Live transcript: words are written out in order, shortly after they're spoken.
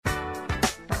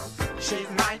She's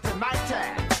mighty,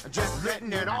 mighty. Just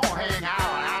letting it all hang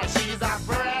out. She's a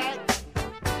freak.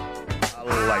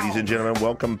 Ladies and gentlemen,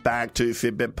 welcome back to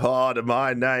Fitbit Pod.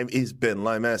 My name is Ben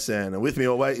Lomas, and with me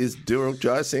always is Durrell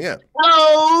Joe Singer.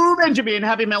 Hello, Benjamin.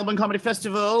 Happy Melbourne Comedy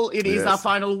Festival. It is Yes. our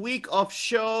final week of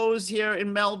shows here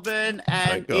in Melbourne, and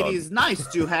Thank God. it is nice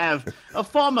to have a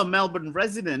former Melbourne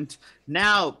resident,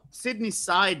 now Sydney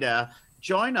Sider,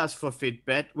 join us for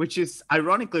Fitbit, which is,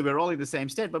 ironically, we're all in the same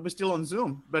state, but we're still on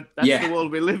Zoom. But that's Yeah. the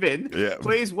world we live in. Yeah.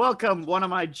 Please welcome one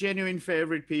of my genuine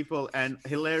favorite people and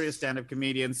hilarious stand-up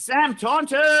comedian, Sam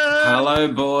Taunton. Hello,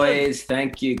 boys.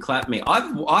 Thank you. Clap me.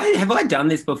 Have I done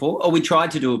this before? Or we tried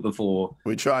to do it before?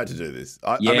 We tried to do this.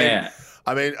 I Yeah. mean,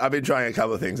 I've been trying a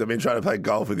couple of things. I've been trying to play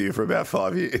golf with you for about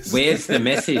 5 years. Where's the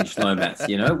message, Lomas?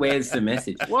 You know, where's the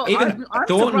message? Well, Even I'm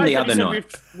Thornton surprised the that other you said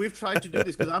night. We've tried to do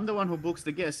this because I'm the one who books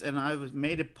the guests, and I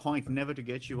made a point never to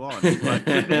get you on. But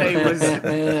today was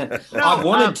I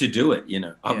wanted to do it, you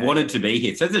know. I yeah, wanted to be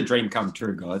here. So it's a dream come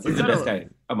true, guys. It's the best day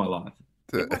of my life.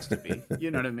 it has to be. You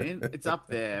know what I mean? It's up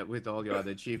there with all your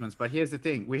other achievements. But here's the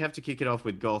thing: we have to kick it off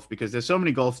with golf because there's so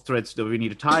many golf threads that we need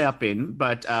to tie up in.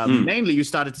 But mainly, you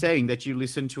started saying that you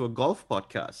listen to a golf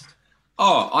podcast.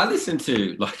 Oh, I listen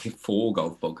to like 4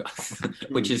 golf podcasts,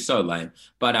 which is so lame.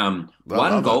 But one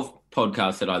love golf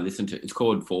podcast that I listen to, it's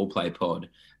called Foreplay Pod.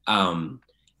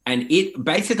 And it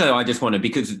basically, I just want to,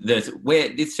 because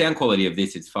the sound quality of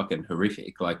this is fucking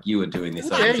horrific. Like you were doing this,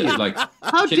 dare you? like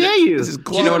How dare you? This is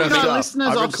Do you know what I quality mean? stuff. Listeners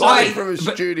I'm off recording site. from a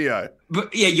But- studio.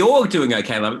 But yeah, you're doing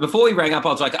okay, Lam. Before we rang up, I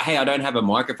was like, hey, I don't have a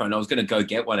microphone. I was going to go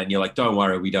get one. And you're like, don't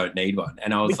worry, we don't need one.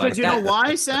 And I was Because like, you know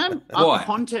why, Sam? Why? Our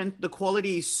content, the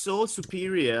quality is so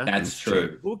superior. That's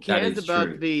true. Who That cares is about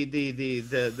true.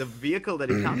 the vehicle that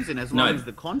it comes in as No. long as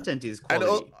the content is And,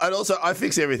 quality? also, I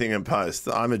fix everything in post.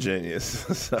 I'm a genius.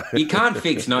 So. You can't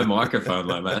fix no microphone,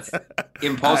 Lomas.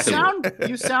 Impossible.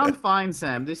 You sound fine,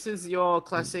 Sam. This is your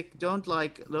classic. Don't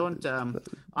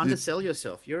undersell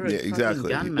yourself. You're a Yeah, fucking exactly.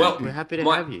 gun, man. Well, We're happy to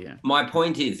my- have you here. My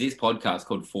point is, this podcast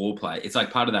called Foreplay, it's like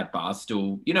part of that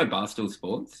Barstool, you know Barstool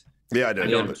Sports? Yeah, I do.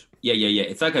 Yeah. Love it. Yeah.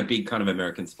 It's like a big kind of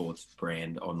American sports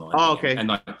brand online. Oh, thing. okay. And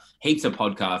like heaps of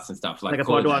podcasts and stuff. Like a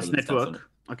coordinating podcast and stuff on it. network.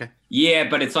 Okay. Yeah,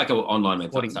 but it's like an online website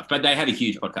Recording. and stuff. But they have a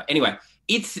huge podcast. Anyway,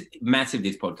 it's massive,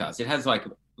 this podcast. It has like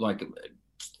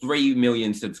 3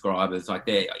 million subscribers. Like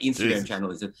their Instagram Jesus. channel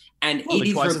is, and Well, it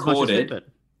is twice as much as recorded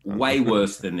Fitbit. way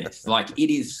worse than this. Like it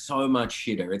is so much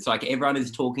shitter. It's like everyone is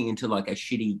talking into like a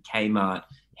shitty Kmart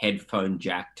headphone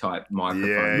jack type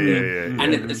microphone. Yeah.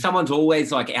 And someone's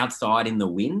always like outside in the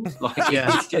wind. Like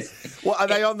Yeah. it's just. What, are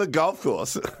they on the golf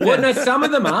course? Well, no, some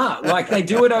of them are. Like they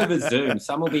do it over Zoom.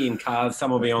 Some will be in cars. Some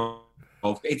will be on.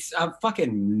 It's a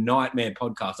fucking nightmare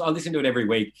podcast. I listen to it every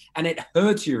week, and it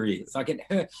hurts your ears. Like it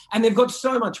hurt. And they've got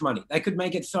so much money. They could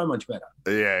make it so much better.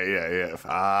 Yeah.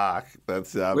 Fuck.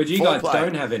 That's But you guys foreplay.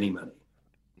 don't have any money.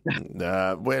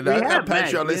 Nah, we're We not. have, mate.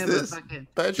 Patreon We have a listeners. fucking-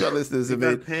 Patreon listeners have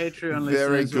We've got been Patreon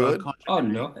very listeners who are good. Oh,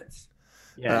 contributing. nice.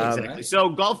 Yeah, Um, exactly. So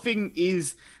golfing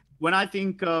is, when I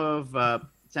think of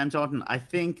Sam Taunton, I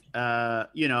think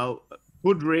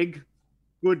good rig,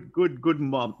 good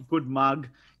mug,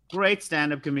 great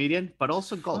stand-up comedian, but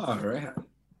also golf. Oh, right.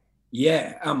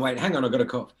 Yeah. Wait, hang on. I got a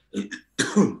cough.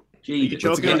 Gee, You're it's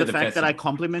joking again on the to fact that I festival.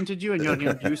 complimented you and you're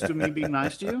not used to me being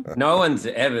nice to you? No one's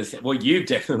ever said. Well, you've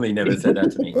definitely never said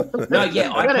that to me. No,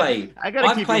 yeah, I I gotta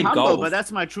keep you played humble, golf. but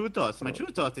that's my true thoughts. My true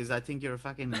thought is I think you're a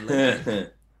fucking legend.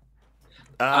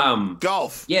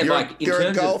 golf. Yeah, You're, like in you're a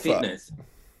terms of golfer. fitness,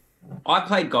 I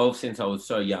played golf since I was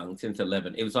so young, since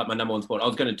 11. It was like my number one sport. I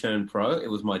was going to turn pro. It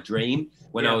was my dream.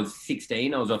 When I was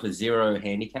 16, I was off a 0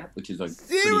 handicap, which is like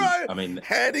Zero pretty,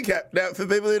 handicap. Now, for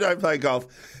people who don't play golf,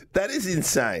 that is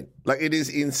insane. Like it is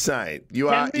insane. You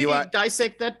Can we are.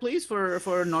 dissect that, please,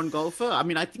 for a non-golfer? I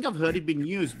mean, I think I've heard it being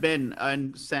used, Ben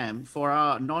and Sam, for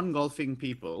our non-golfing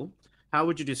people. How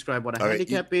would you describe what a Okay,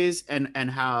 handicap is and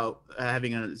how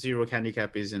having a 0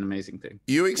 handicap is an amazing thing?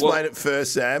 You explain it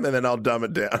first, Sam, and then I'll dumb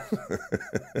it down.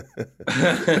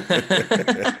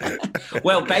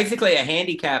 Well, basically, a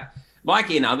handicap,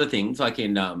 like in other things, like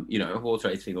in horse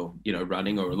racing or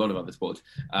running or a lot of other sports,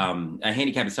 a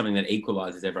handicap is something that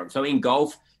equalizes everyone. So in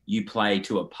golf, you play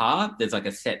to a par. There's like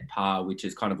a set par, which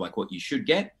is kind of like what you should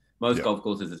get. Most golf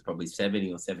courses is probably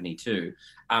 70 or 72.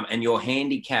 And your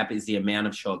handicap is the amount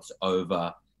of shots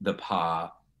over the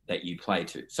par that you play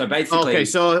to. So basically... Okay,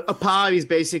 so a par is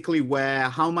basically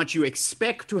how much you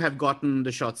expect to have gotten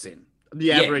the shots in.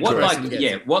 The average person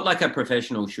gets. what like a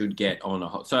professional should get on a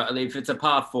hole. So if it's a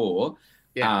par 4...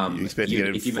 You expect to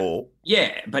get it 4.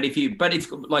 Yeah, but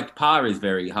it's like par is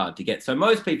very hard to get. So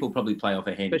most people probably play off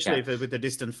a handicap. Especially with a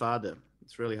distant father.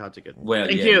 It's really hard to get. Well,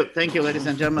 Thank you, ladies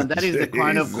and gentlemen. That is the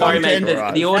kind of Sorry, mate.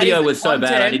 content. The audio That is was so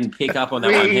bad, I content. didn't pick up on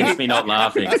that one. Hence me not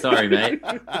laughing. Sorry, mate.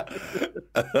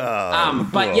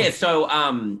 But yeah, so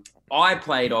I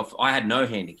played off. I had no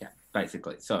handicap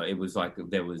basically, so it was like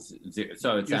there was zero.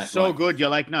 So it's You're at, so like, good. You're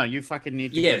like, no, you fucking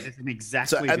need to Yes. get this in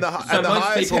exactly. So, and the- this- So the most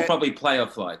highest people hand- probably play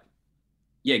off like,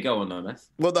 yeah, go on, Nomas.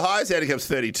 Well, the highest handicap's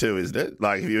 32, isn't it?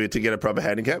 Like, if you were to get a proper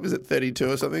handicap, is it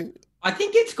 32 or something? I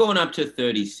think it's gone up to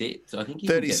 36. I think you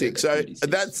can get it 36. at So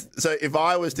 36. so if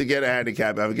I was to get a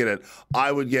handicap, I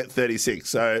would get 36.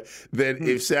 So then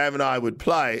if Sam and I would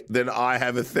play, then I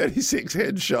have a 36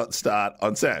 headshot start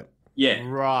on Sam. Yeah.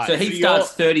 Right. So he So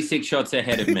starts 36 shots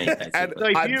ahead of me, basically. And So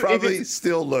if I'd you- if probably it's-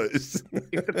 still lose.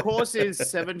 if the course is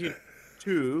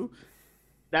 72,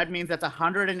 that means that's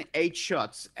 108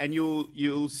 shots, and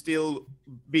you'll still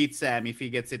beat Sam if he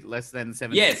gets it less than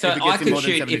 70. Yeah, so if he I gets it could more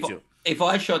than shoot, 72. if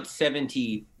I shot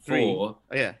 74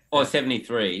 Yeah. or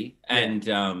 73,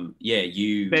 and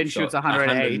you Ben shot shoots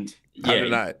 108.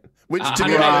 100, 108. Which, to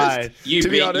be 108. honest, You to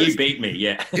be beat, honest, you beat me,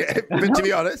 yeah. yeah, but to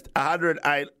be honest,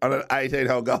 108 on an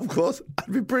 18-hole golf course,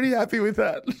 I'd be pretty happy with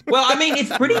that. Well, I mean, it's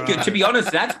pretty good. To be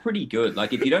honest, that's pretty good.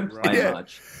 Like, if you don't play Yeah.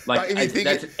 much, Like, if you think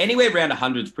that's anywhere around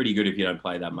 100 is pretty good if you don't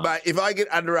play that much. But if I get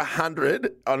under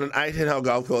 100 on an 18-hole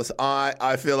golf course,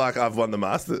 I feel like I've won the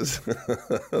Masters.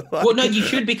 Well, no, you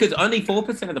should, because only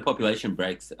 4% of the population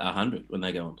breaks 100 when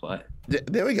they go and play.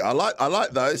 There we go. I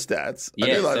like those stats. I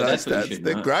Yeah, do like so those that's what you stats. should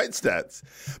They're know. great stats.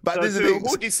 But So, there's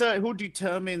a so thing. who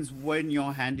determines when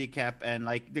your handicap and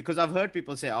like, because I've heard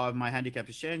people say, oh, my handicap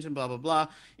is changed and blah blah blah.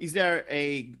 Is there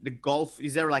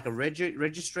is there like a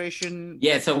registration?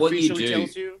 Yeah, so what you officially do-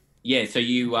 tells you? Yeah, so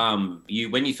you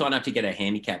when you sign up to get a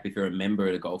handicap, if you're a member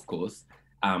at a golf course,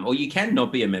 or you can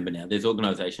not be a member now. There's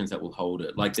organisations that will hold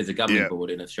it. Like there's a government Yeah. board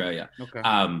in Australia. Okay.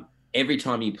 Every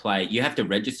time you play, you have to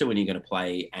register when you're going to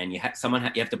play, and you have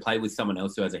to play with someone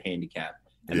else who has a handicap,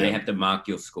 and Yeah. they have to mark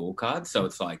your scorecard. So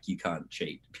it's like you can't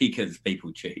cheat because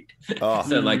people cheat. Oh,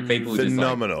 So like people just like,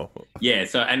 phenomenal. yeah,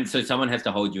 so someone has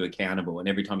to hold you accountable, and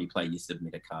every time you play, you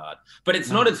submit a card. But it's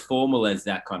not as formal as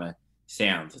that kind of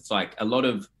sounds. It's like a lot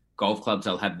of golf clubs,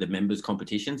 they'll have the members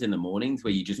competitions in the mornings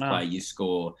where you just play, you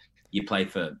score, you play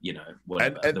for,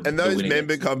 whatever. And those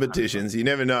member competitions, you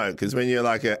never know, because when you're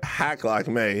like a hack like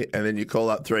me, and then you call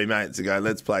up three mates and go,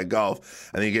 let's play golf,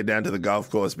 and then you get down to the golf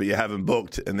course, but you haven't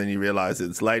booked, and then you realise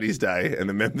it's ladies' day and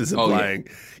the members are Oh, yeah. playing,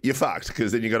 you're fucked,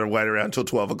 because then you got to wait around till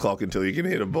 12 o'clock until you can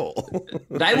hit a ball.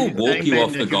 They will walk Saying, you Ben,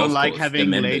 off that the you golf don't like course. the having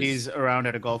members. ladies around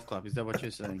at a golf club. Is that what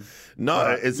you're saying? No,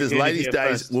 Alright, it says you heard it ladies' here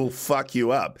days first. will fuck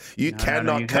you up. You No,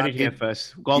 cannot you cut heard it here in.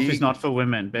 first. Golf You- is not for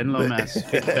women. Ben Lomas,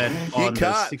 Fitbit You on the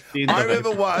can't. 16th I of remember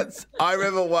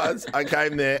April. once I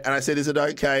came there and I said, is it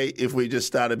okay if we just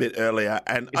start a bit earlier?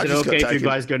 And Is I it just okay got if you taken.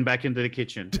 guys going back into the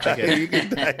kitchen? Okay.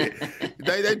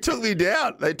 They took me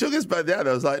down. They took us both down.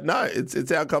 I was like, no,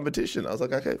 it's our competition. I was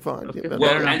like, okay, fine. Okay, Yeah, no,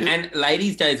 Well, no, no. and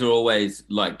ladies' days are always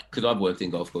like, because I've worked in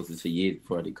golf courses for years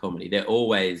before I did comedy. They're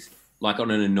always like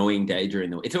on an annoying day during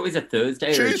the. It's always a Thursday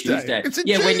or a Tuesday. Tuesday. It's a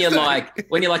yeah, when you're Tuesday.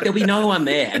 like there'll be no one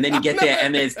there, and then you get there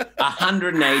and there's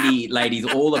 180 ladies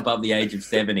all above the age of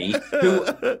 70 who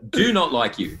do not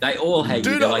like you. They all hate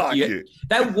Do you. They're not like you.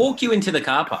 They walk you into the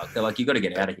car park. They're like, you got to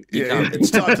get out of here. You Yeah, can't be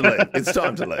it's time to leave. It's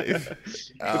time to leave.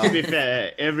 to be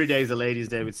fair, every day is a ladies'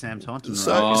 day with Sam Taunton.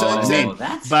 So- right? so- Oh,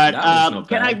 that's But that was not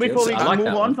can I, bad. before we I like move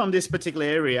that on one. from this particular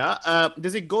area,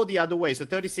 does it go the other way? So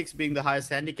 36 being the highest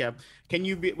handicap, can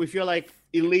you be, if you're like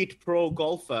elite pro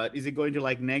golfer, is it going to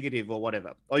like negative or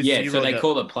whatever? Or is Yeah, zero so they the-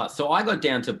 call it plus. So I got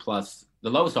down to plus. The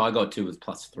lowest I got to was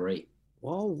 +3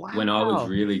 Oh, wow. when I was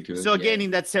really good. So again, yeah.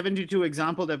 in that 72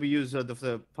 example that we use of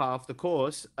the part of the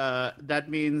course, that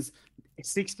means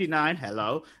 69.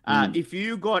 Hello. If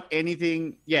you got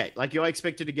anything, like you're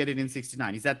expected to get it in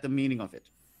 69. Is that the meaning of it?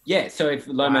 Yeah, so if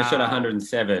Loma shot Wow.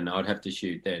 107, I'd have to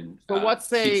shoot then. So what's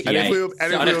the- 68. And if we were- and So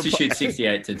if I'd we have to were- shoot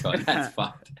 68 to tie. That's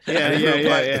fucked. Yeah, And yeah, we'll yeah,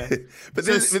 play- yeah. But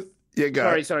So this, yeah,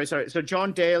 go. Sorry. So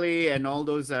John Daly and all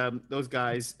those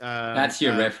guys. That's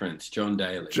your reference, John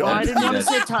Daly. John- I didn't want to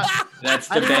that's, say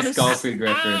that's I the didn't wanna best golfing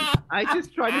reference. I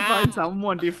just tried to find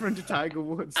someone different to Tiger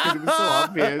Woods because it was so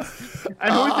obvious.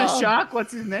 And who's the shark?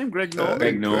 What's his name? Greg Norman.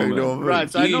 Greg Norman. Right,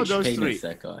 so I know Huge those penis, three.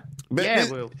 that guy. But Yeah,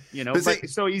 this- well, but but see-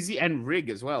 so easy and Rig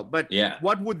as well. But Yeah.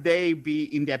 what would they be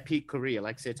in their peak career?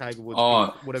 Like say Tiger Woods.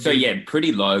 Oh, would have so been- yeah,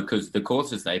 pretty low because the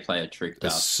courses they play are tricked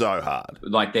it's up. so hard.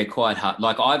 Like they're quite hard.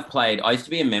 Like I used to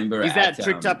be a member Is at that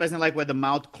tricked up as in like where the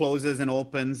mouth closes and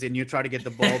opens and you try to get the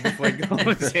ball before it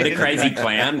goes in? the crazy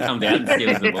clown comes out and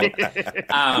steals the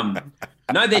ball.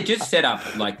 No, they're just set up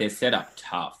they're set up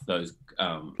tough. Those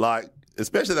Like,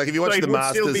 especially like if you So watch it the would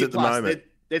still Masters be at the plus. moment.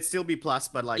 they'd still be plus,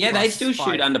 but like Yeah, they plus still 5.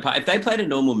 shoot under par. If they played a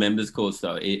normal members course,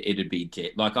 though, it'd be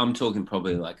like I'm talking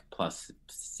probably like +6,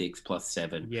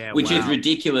 +7, Yeah, which is wow.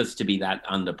 ridiculous to be that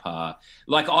under par.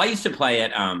 Like I used to play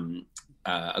at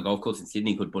a golf course in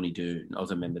Sydney called Bonnie Doon. I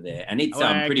was a member there, and it's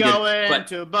We're pretty good. going But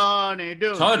to Bonnie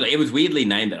Doon. totally, it was weirdly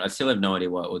named that. I still have no idea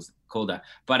what it was called that.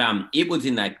 But it was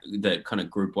in the kind of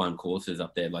Group 1 courses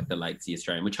up there, like the Lakes, the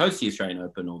Australian, which hosts the Australian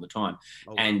Open all the time.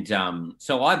 Oh, wow. And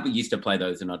so I used to play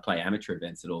those, and I'd play amateur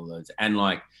events at all those, and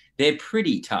like they're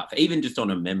pretty tough, even just on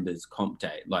a members comp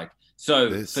day. Like so,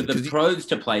 Yes, for the 'cause pros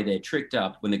to play, they're tricked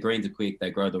up. When the greens are quick, they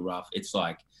grow the rough. It's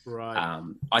like. Right. I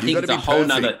You think gotta it's a be whole perfect.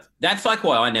 nother. That's like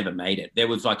why I never made it. There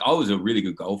was like I was a really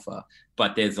good golfer,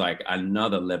 but there's like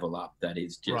another level up that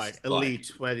is just Right. like,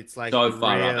 Elite, where it's like so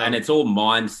far up, real- and it's all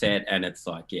mindset, and it's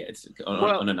like it's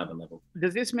Well- on another level.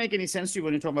 Does this make any sense to you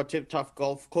when you're talking about tough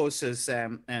golf courses,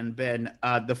 Sam and Ben?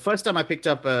 The first time I picked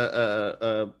up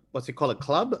a what's it called, a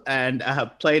club, and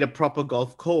played a proper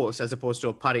golf course as opposed to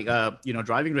a putting,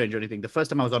 driving range or anything. The first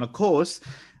time I was on a course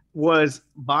was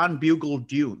Barn Bugle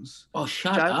Dunes, Oh,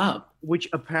 shut That- up! which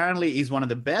apparently is one of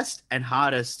the best and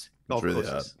hardest golf really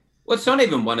courses. Well, it's not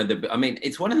even one of the. I mean,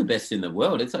 it's one of the best in the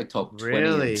world. It's like top 20,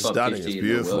 Really? top Stunning. 50 It's in the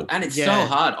beautiful. world, and it's Yeah.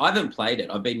 so hard. I haven't played it.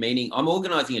 I've been meaning. I'm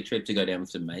organising a trip to go down with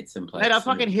some mates and play. Mate, it I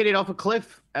soon. fucking hit it off a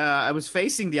cliff. I was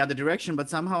facing the other direction, but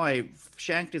somehow I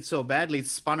shanked it so badly, it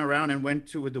spun around and went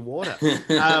to the water.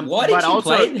 Why did but you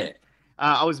also- play there?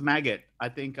 I was maggot. I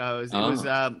think I was. It was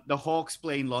Oh. the Hawks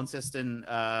play in Launceston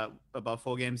about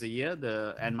 4 games a year.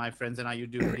 And my friends and I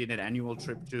did an annual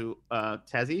trip to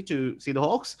Tassie to see the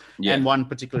Hawks. Yeah. And one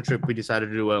particular trip, we decided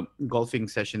to do a golfing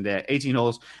session there, 18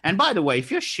 holes. And by the way,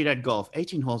 if you're shit at golf,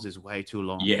 18 holes is way too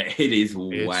long. Yeah, it is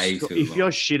It's way so- too if long.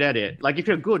 you're shit at it, like if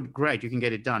you're good, great, you can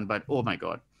get it done. But oh my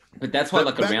god, But that's why, But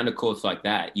like back- around a course like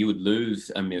that, you would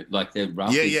lose. Like the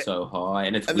rough Yeah, is yeah. so high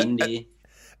and it's And that- windy.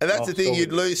 And that's the thing, sorry.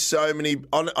 you'd lose so many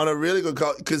on a really good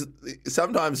golf, because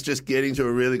sometimes just getting to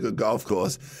a really good golf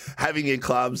course, having your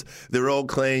clubs, they're all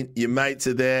clean, your mates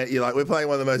are there, you're like, we're playing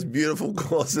one of the most beautiful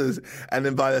courses, and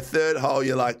then by the third hole,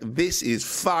 you're like, this is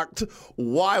fucked.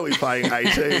 Why are we playing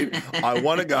 18? I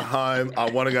want to go home. I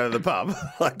want to go to the pub.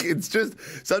 Like, it's just,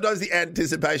 sometimes the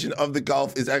anticipation of the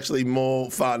golf is actually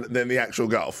more fun than the actual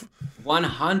golf.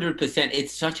 100%.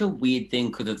 It's such a weird thing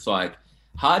because it's like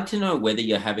hard to know whether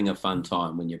you're having a fun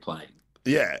time when you're playing.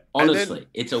 Yeah. Honestly,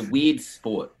 it's a weird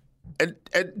sport. And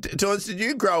Torrance, did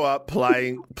you grow up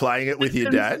playing it with your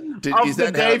dad? of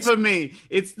the day for me,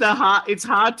 it's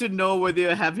hard to know whether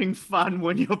you're having fun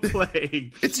when you're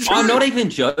playing. It's true. I'm not even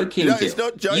joking. No, it's Bill.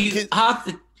 not joking. You have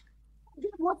to,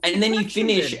 and then you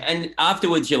finish, and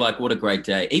afterwards you're like, "What a great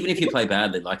day!" Even if you play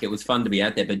badly, like it was fun to be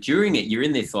out there. But during it, you're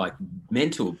in this like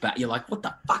mental. You're like, "What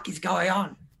the fuck is going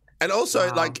on?" And also,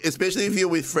 Wow. like, especially if you're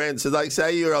with friends, so like,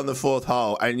 say you're on the 4th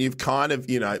hole and you've kind of,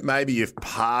 maybe you've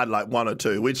parred like 1 or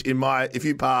 2, which if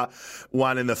you par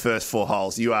 1 in the first 4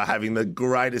 holes, you are having the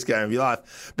greatest game of your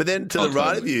life. But then to the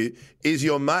right of you is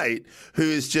your mate who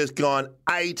has just gone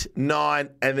 8, 9,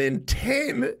 and then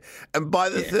 10. And by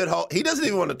the 3rd hole, he doesn't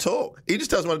even want to talk. He just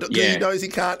doesn't want to talk because he Yeah. knows he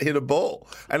can't hit a ball.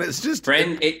 And it's just...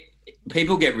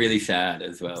 People get really sad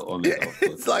as well on the golf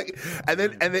course. It's like, and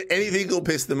then anything will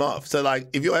piss them off. So like,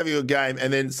 if you're having a game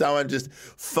and then someone just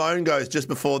phone goes just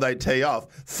before they tee off,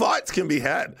 fights can be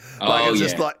had. Like Oh, it's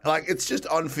just yeah. like it's just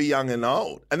on for young and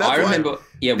old. And that's I remember,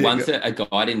 Yeah, once go. a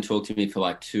guy didn't talk to me for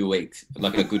like 2 weeks,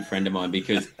 like a good friend of mine,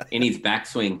 because in his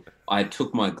backswing, I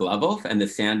took my glove off and the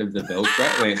sound of the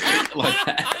Velcro went like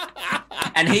that.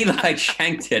 And he like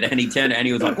shanked it and he turned it and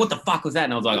he was like, "What the fuck was that?"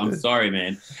 And I was like, "I'm sorry,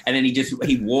 man." And then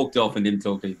he walked off and didn't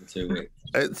talk to me for 2 weeks.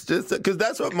 It's just because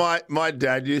that's what my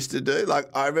dad used to do. Like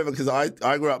I remember because I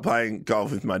grew up playing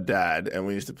golf with my dad, and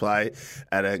we used to play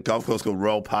at a golf course called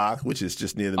Royal Park, which is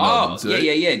just near the Melbourne Oh, Zoo.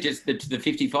 yeah. Just the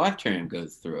 55 tram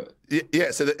goes through it.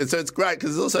 Yeah, so it's great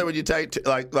because also when you take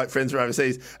like friends from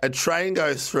overseas, a train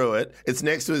goes through it. It's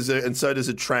next to a zoo, and so does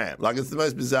a tram. Like it's the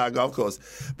most bizarre golf course.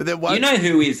 But then once Do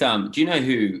you know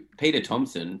who Peter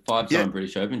Thompson, 5-time Yeah.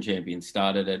 British Open champion,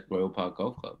 started at Royal Park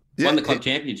Golf Club? Yeah, Won the club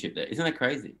championship there. Isn't that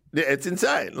crazy? Yeah, it's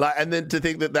insane. Like, and then to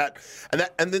think that and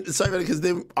then it's so funny because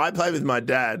then I played with my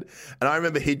dad, and I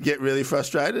remember he'd get really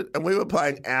frustrated, and we were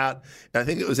playing out. I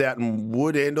think it was out in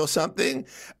Wood End or something,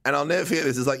 and I'll never forget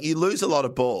this. It's like you lose a lot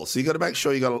of balls, so you got to make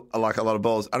sure you got a lot of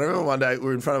balls. And I remember one day we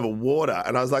were in front of a water,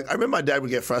 and I was like, I remember my dad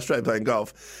would get frustrated playing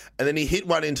golf, and then he hit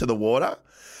one into the water.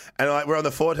 And like we're on the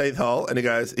 14th hole, and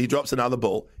he drops another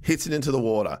ball, hits it into the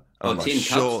water. And I'm like, Tin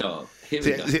sure. Cup style. Here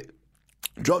we go.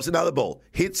 Drops another ball,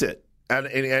 hits it. And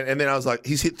then I was like,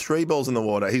 he's hit 3 balls in the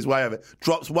water. He's way over.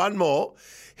 Drops one more,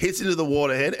 hits into the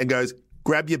waterhead and goes,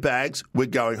 grab your bags, we're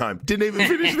going home. Didn't even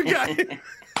finish the game.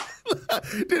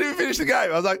 Didn't even finish the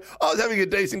game. I was like, I was having a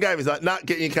decent game. He's like, nah,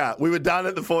 get in your car. We were done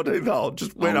at the 14th hole.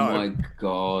 Just went home. Oh, my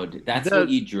God. That's what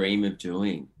you dream of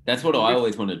doing. That's what I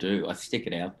always want to do. I stick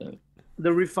it out, though.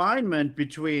 The refinement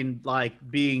between like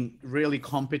being really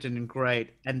competent and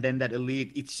great and then that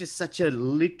elite, it's just such a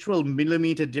literal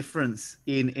millimeter difference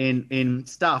in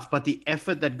stuff. But the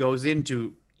effort that goes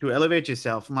into to elevate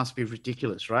yourself must be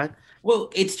ridiculous, right?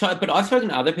 Well, it's tight, but I've spoken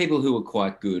to other people who are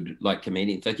quite good, like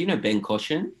comedians. Like, Ben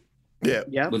Caution?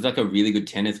 Yeah. Was like a really good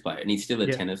tennis player, and he's still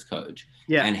a tennis coach.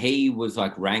 Yeah. And he was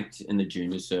like ranked in the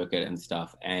junior circuit and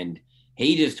stuff. And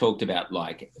he just talked about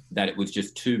like that it was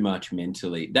just too much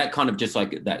mentally. That kind of just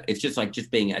like that. It's just like just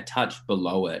being a touch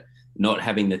below it, not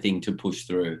having the thing to push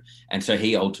through. And so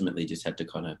he ultimately just had to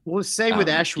kind of. Well, same with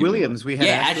Ash Williams. We had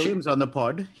Ash Williams on the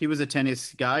pod. He was a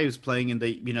tennis guy who was playing in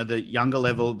the, the younger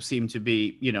level, seemed to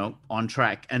be, on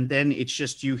track. And then it's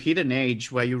just you hit an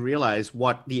age where you realize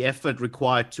what the effort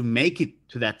required to make it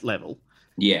to that level.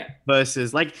 Yeah.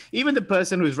 Versus like even the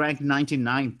person who's ranked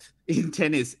 99th in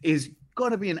tennis is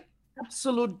going to be an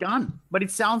absolute gun. But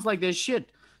it sounds like there's shit.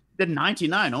 The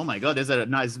 99, oh my God, there's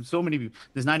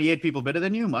 98 people better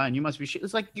than you, man. You must be shit.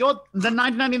 It's like you're the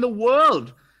 99 in the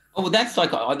world. Oh, well, that's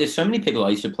like, there's so many people I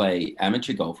used to play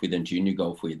amateur golf with and junior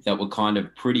golf with that were kind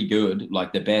of pretty good,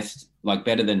 like the best, like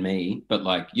better than me, but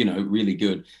like, really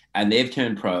good. And they've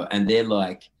turned pro and they're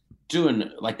like doing,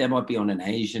 like they might be on an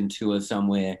Asian tour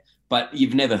somewhere, but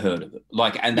you've never heard of it.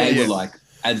 Like, and they were like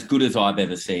as good as I've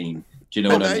ever seen. Do you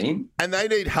know what I mean? And they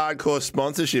need hardcore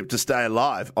sponsorship to stay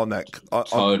alive on that.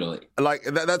 Totally. Like,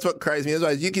 that's what crazy me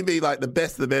is. You can be like the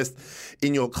best of the best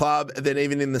in your club, and then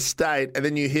even in the state, and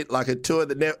then you hit like a tour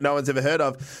that no one's ever heard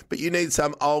of, but you need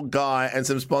some old guy and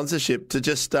some sponsorship to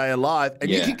just stay alive. And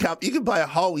you can play a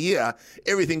whole year,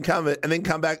 everything covered, and then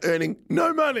come back earning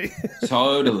no money.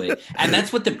 Totally. And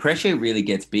that's what the pressure really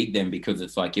gets big then, because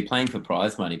it's like you're playing for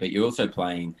prize money, but you're also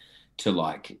playing to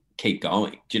like keep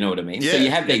going. Do you know what I mean? Yeah. So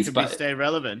you have these, to stay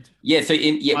relevant. Yeah. So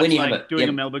when you have doing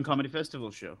a Melbourne Comedy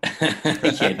Festival show.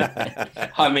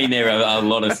 I mean, there are a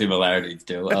lot of similarities,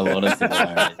 still. A lot of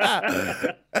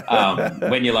similarities.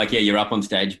 When you're like, you're up on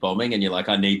stage bombing, and you're like,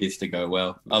 I need this to go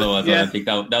well. Otherwise, I don't think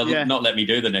they'll not let me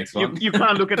do the next one. You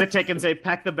can't look at the tech and say,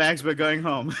 "Pack the bags, we're going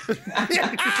home."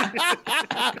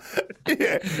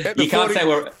 You can't say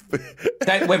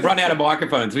we've run out of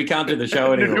microphones. We can't do the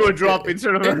show anymore. Do a drop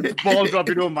instead of a ball drop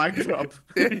into a mic drop.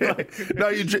 No,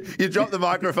 you drop the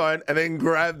microphone and then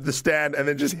grab the stand and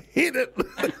then just hit it.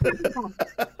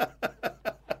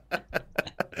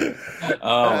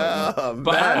 I'm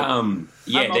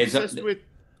obsessed with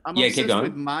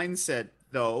mindset,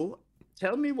 though.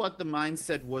 Tell me what the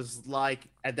mindset was like.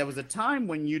 There was a time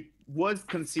when you was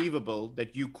conceivable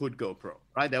that you could go pro,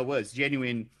 right? There was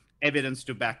genuine evidence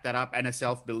to back that up and a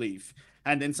self-belief.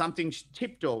 And then something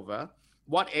tipped over.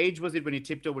 What age was it when you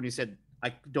tipped over when you said,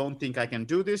 I don't think I can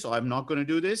do this, or I'm not going to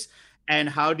do this? And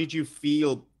how did you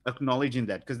feel acknowledging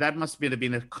that? Because that must have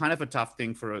been a kind of a tough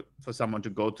thing for someone to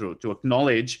go through, to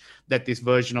acknowledge that this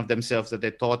version of themselves that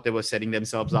they thought they were setting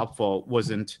themselves up for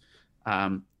wasn't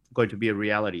going to be a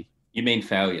reality. You mean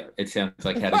failure? It sounds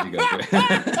like, how did you go through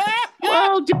it?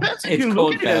 Well, depends if you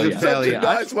look at it as a failure.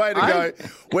 That's a nice way to go.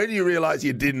 When you realise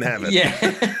you didn't have it. Yeah.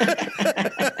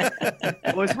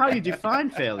 Well, it's how you define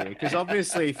failure. Because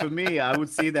obviously, for me, I would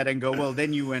see that and go, well,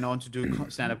 then you went on to do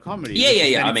stand-up comedy.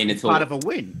 Yeah. I mean, it's part of a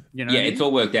win. You know? Yeah, it's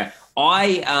all worked out.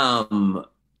 Was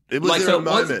there a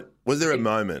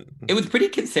moment? It was pretty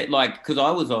because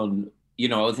I was on,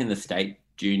 I was in the state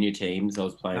junior teams. I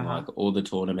was playing like all the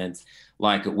tournaments.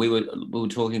 Like we were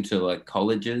talking to like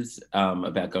colleges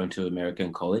about going to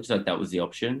American college. Like that was the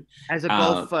option. As a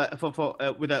golf with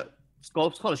a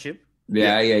golf scholarship.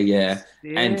 Yeah.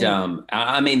 And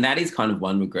I mean, that is kind of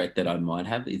one regret that I might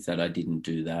have, is that I didn't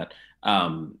do that.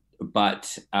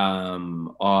 But I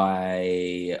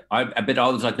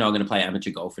was like, no, I'm going to play amateur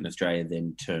golf in Australia,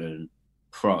 then turn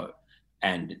pro.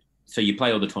 And so you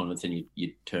play all the tournaments and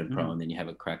you turn pro, and then you have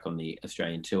a crack on the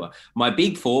Australian tour. My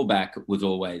big fallback was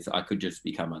always I could just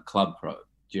become a club pro.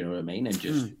 Do you know what I mean? And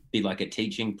just be like a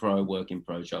teaching pro, work in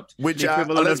pro shops. Which the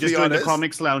equivalent of just doing the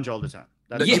comics lounge all the time.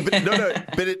 But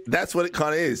that's what it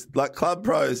kind of is. Like club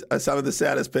pros are some of the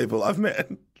saddest people I've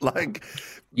met. Like,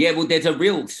 yeah, well, there's a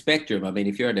real spectrum. I mean,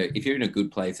 if you're in a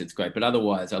good place, it's great. But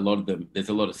otherwise, a lot of them, there's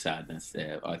a lot of sadness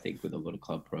there, I think, with a lot of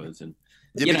club pros, and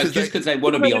because they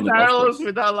want to be on the golf course.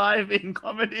 With our life in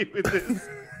comedy with this.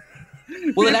 Well,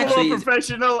 people it actually are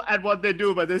professional at what they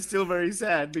do, but they're still very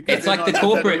sad because it's like the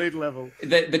corporate level.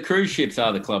 The cruise ships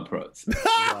are the club pros.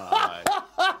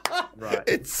 Right.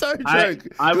 It's so true.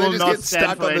 I will not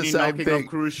stand for any knocking on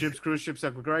cruise ships. Cruise ships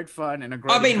are great fun and a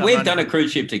great. I mean, we've done a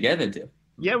cruise ship together, Tim.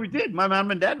 Yeah, we did. My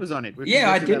mom and dad was on it. We can Yeah,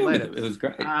 go I through did that it with later. them. It was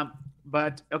great.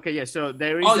 But okay, yeah. So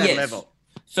there is Oh, that yes. level.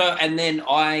 So, and then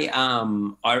I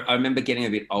remember getting a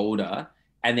bit older,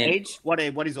 and then Age? What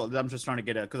is all? I'm just trying to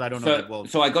get it because I don't know that well.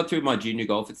 So I got through my junior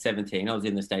golf at 17. I was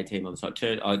in the state team on the side.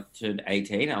 I turned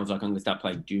 18. And I was like, I'm going to start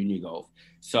playing junior golf.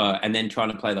 So, and then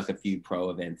trying to play like a few pro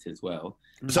events as well.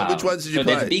 So which ones did you so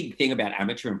play? There's a big thing about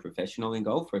amateur and professional in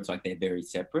golf where it's like they're very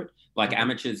separate. Like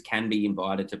amateurs can be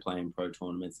invited to play in pro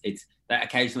tournaments. It's that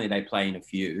occasionally they play in a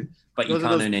few, but Those you are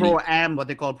can't those earn any. pro-am, what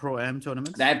they call pro-am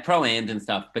tournaments. They have pro-ams and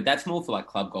stuff, but that's more for like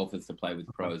club golfers to play with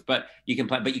pros. But you can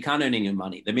play, but you can't earn any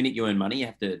money. The minute you earn money, you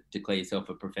have to declare yourself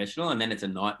a professional, and then it's a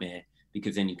nightmare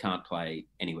because then you can't play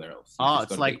anywhere else.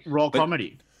 It's like raw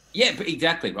comedy. Yeah, but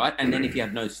exactly, right? And then if you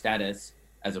have no status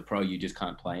as a pro, you just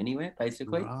can't play anywhere,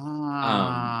 basically.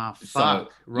 Fuck. So,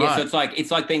 right. Yeah, so it's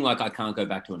like being like, I can't go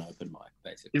back to an open mic,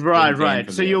 basically. Right, Being banned right.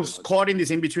 from So the you're open mic. caught in this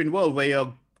in-between world where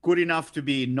you're good enough to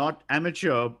be not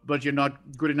amateur, but you're not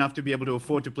good enough to be able to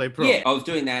afford to play pro. Yeah, I was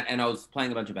doing that, and I was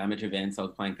playing a bunch of amateur events. I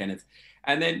was playing pennants,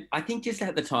 and then I think just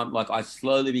at the time, like I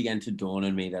slowly began to dawn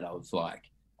on me that I was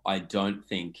like, I don't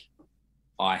think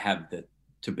I have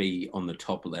to be on the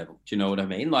top level. Do you know what I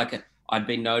mean? Like I'd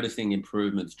been noticing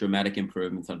improvements, dramatic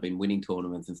improvements. I'd been winning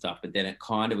tournaments and stuff, but then it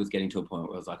kind of was getting to a point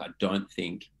where I was like, I don't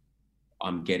think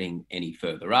I'm getting any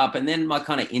further up. And then my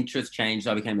kind of interest changed.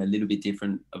 I became a little bit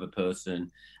different of a person.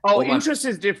 Oh, interest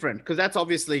is different because that's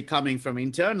obviously coming from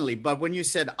internally. But when you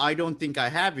said, I don't think I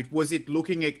have it, was it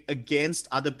looking against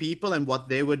other people and what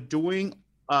they were doing?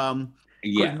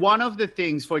 Yeah. One of the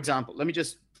things, for example, let me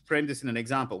just frame this in an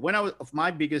example. When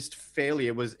my biggest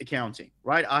failure was accounting,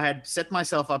 right? I had set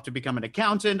myself up to become an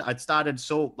accountant. I'd started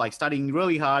studying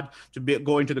really hard to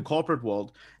go into the corporate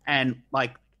world. And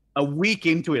like a week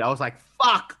into it, I was like,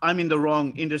 fuck, I'm in the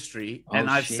wrong industry. And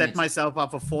I've set myself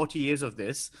up for 40 years of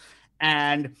this.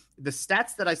 And the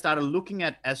stats that I started looking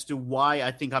at as to why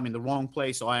I think I'm in the wrong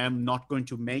place or I am not going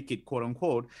to make it, quote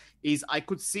unquote, is I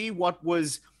could see what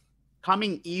was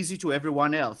coming easy to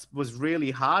everyone else was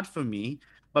really hard for me.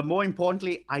 But more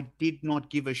importantly, I did not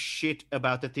give a shit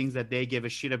about the things that they gave a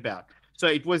shit about. So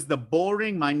it was the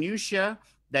boring minutia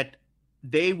that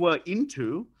they were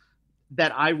into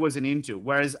that I wasn't into.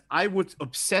 Whereas I would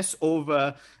obsess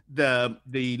over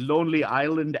the Lonely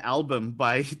Island album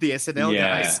by the SNL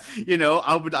guys. You know,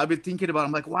 I'll be thinking about,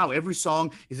 I'm like, wow, every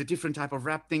song is a different type of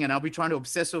rap thing. And I'll be trying to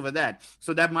obsess over that.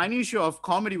 So that minutia of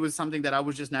comedy was something that I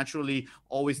was just naturally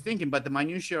always thinking. But the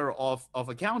minutia of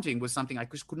accounting was something I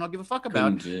just could not give a fuck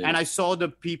about. And I saw the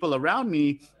people around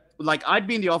me, like I'd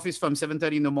be in the office from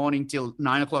 7:30 in the morning till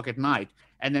 9 o'clock at night.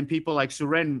 And then people like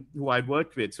Suren, who I'd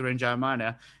worked with, Suren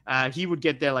Jayamana, he would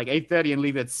get there like 8:30 and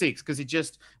leave at 6 because he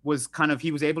just was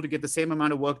he was able to get the same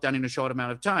amount of work done in a short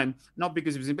amount of time. Not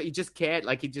because but he just cared,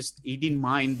 like he didn't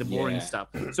mind the boring stuff.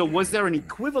 So was there an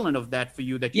equivalent of that for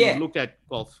you that you looked at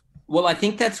golf? Well, I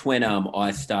think that's when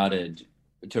I started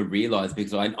to realize,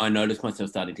 because I noticed myself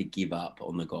starting to give up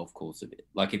on the golf course a bit.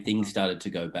 Like if things started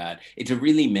to go bad, it's a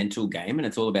really mental game and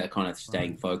it's all about kind of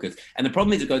staying focused. And the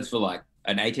problem is it goes for like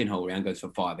an 18-hole round goes for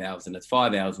 5 hours, and it's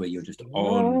 5 hours where you're just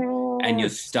on and you're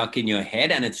stuck in your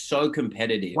head, and it's so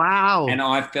competitive. Wow. And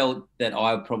I felt that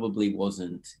I probably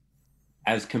wasn't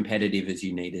as competitive as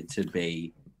you needed to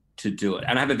be to do it.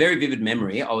 And I have a very vivid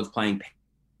memory. I was playing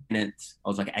pennants. I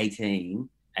was like 18.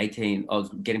 I was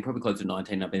getting probably close to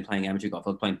 19. I've been playing amateur golf. I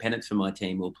was playing pennants for my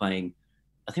team.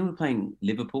 I think we were playing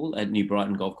Liverpool at New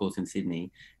Brighton Golf Course in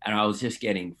Sydney, and I was just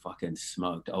getting fucking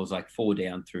smoked. I was like 4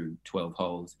 down through 12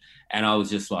 holes, and I was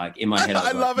just like, in my head,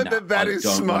 I love it that is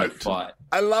smoked.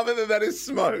 I love it that is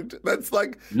smoked. That's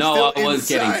like no, I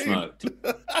was insane. getting smoked.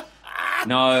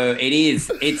 No, it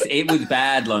is. It was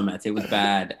bad, Lomas. It was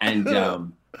bad, and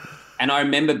I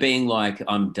remember being like,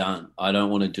 I'm done. I don't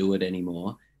want to do it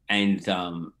anymore. And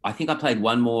I think I played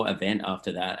one more event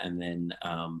after that, and then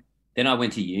I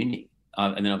went to uni.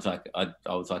 And then I was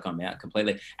like, I'm out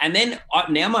completely. And then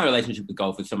now my relationship with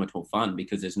golf is so much more fun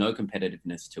because there's no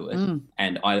competitiveness to it.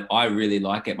 And I really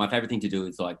like it. My favorite thing to do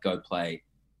is like go play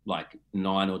like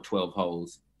 9 or 12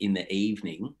 holes in the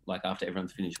evening, like after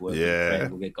everyone's finished work. Yeah.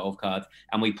 We'll get golf carts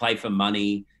and we play for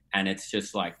money. And it's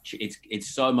just like, it's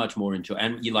so much more enjoy.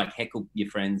 And you like heckle your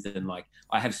friends. And like,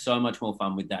 I have so much more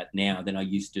fun with that now than I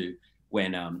used to.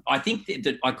 When I think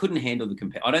that I couldn't handle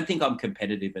I don't think I'm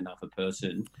competitive enough a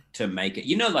person to make it.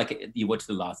 You know, like you watch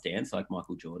The Last Dance, like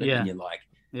Michael Jordan, and you're like,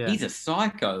 he's a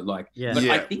psycho. Like, but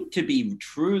I think to be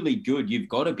truly good, you've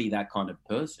got to be that kind of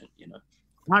person, you know.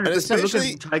 100%. Look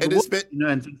at Tiger Woods, you know,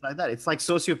 and things like that. It's like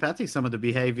sociopathic, some of the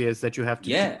behaviors that you have to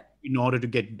do in order to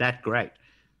get that great.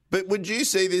 But would you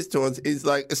see this, Torrance, is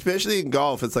like, especially in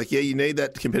golf, it's like, yeah, you need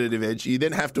that competitive edge. You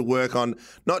then have to work on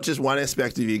not just one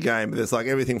aspect of your game, but there's like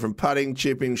everything from putting,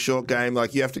 chipping, short game.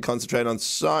 Like you have to concentrate on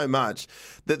so much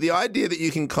that the idea that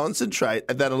you can concentrate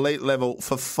at that elite level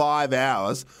for 5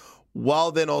 hours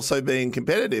while then also being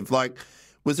competitive, like,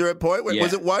 was there a point where,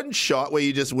 was it one shot where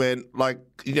you just went like,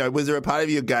 was there a part of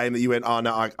your game that you went, oh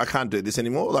no, I can't do this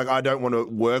anymore. Like, I don't want to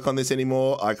work on this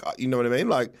anymore. Like, you know what I mean?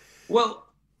 Like, well,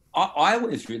 I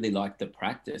always really liked the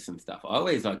practice and stuff. I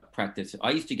always liked practice.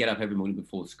 I used to get up every morning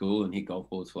before school and hit golf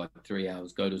balls for like 3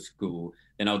 hours, go to school.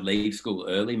 Then I would leave school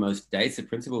early most days. The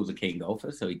principal was a keen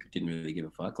golfer, so he didn't really give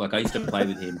a fuck. Like I used to play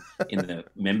with him in the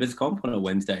members comp on a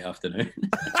Wednesday afternoon.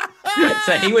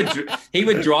 So he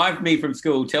would drive me from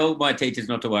school, tell my teachers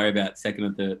not to worry about second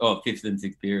and third, fifth and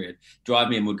sixth period, drive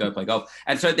me and would go play golf.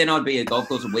 And so then I'd be at golf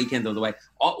course on weekends all the way.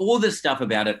 All the stuff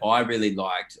about it I really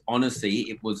liked. Honestly,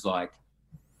 it was like,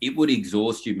 it would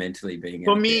exhaust you mentally being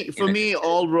for me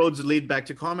all roads lead back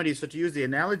to comedy. So to use the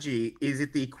analogy, is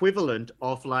it the equivalent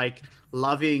of like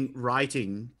loving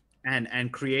writing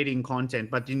and creating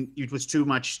content, but it was too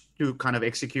much to kind of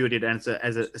execute it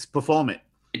as perform it?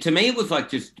 To me, it was like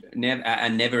just a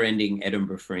never-ending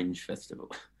Edinburgh Fringe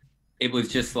Festival. It was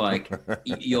just like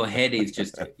your head is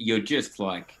just, you're just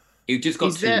like, it just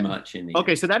got too much in the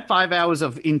Okay, so that 5 hours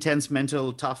of intense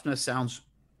mental toughness sounds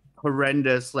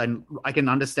horrendous, and I can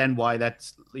understand why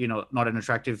that's not an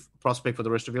attractive prospect for the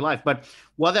rest of your life. But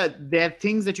whether there are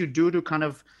things that you do to kind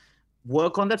of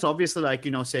work on that, obviously, like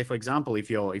say for example, if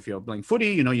you're playing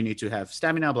footy, you need to have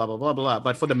stamina, blah blah blah blah.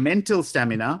 But for the mental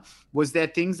stamina, was there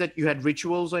things that you had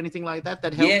rituals or anything like that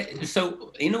helped? Yeah.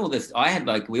 So in all this, I had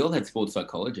we all had sports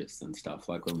psychologists and stuff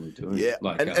like when we were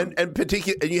doing and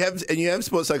particular, and you have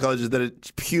sports psychologists that are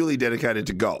purely dedicated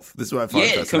to golf. This is what I find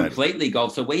fascinating. Completely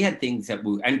golf. So we had things that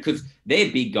because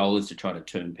their big goal is to try to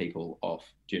turn people off.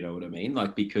 Do you know what I mean?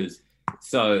 Like because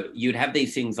so you'd have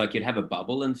these things like you'd have a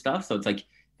bubble and stuff. So it's like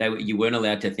you weren't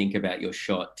allowed to think about your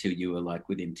shot till you were like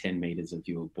within 10 meters of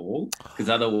your ball, because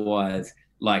otherwise,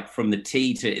 like from the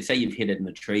tee to say you've hit it in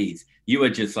the trees, you were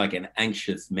just like an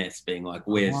anxious mess, being like,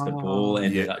 "Where's the ball?"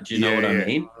 And do you know what I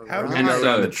mean? How am I going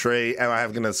around the tree? Am I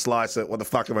going to slice it? What the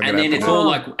fuck am I going to? And then it's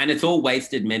all it's all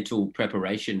wasted mental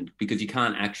preparation because you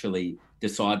can't actually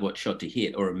decide what shot to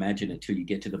hit or imagine it till you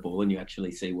get to the ball and you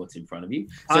actually see what's in front of you.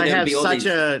 So I have such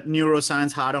a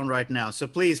neuroscience hard on right now. So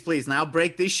please, now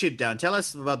break this shit down. Tell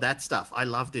us about that stuff. I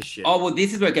love this shit. Oh, well,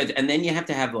 this is where it goes. And then you have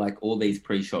to have like all these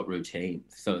pre-shot routines.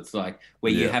 So it's like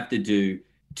where you have to do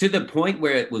to the point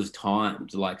where it was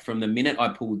timed. Like from the minute I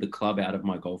pulled the club out of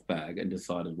my golf bag and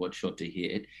decided what shot to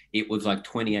hit, it was like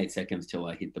 28 seconds till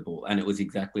I hit the ball. And it was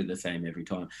exactly the same every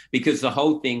time because the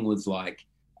whole thing was like,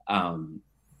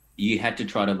 you had to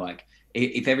try to like,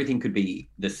 if everything could be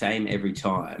the same every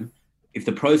time, if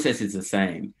the process is the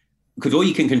same, because all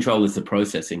you can control is the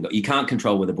processing. You can't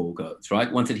control where the ball goes,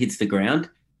 right? Once it hits the ground,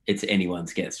 it's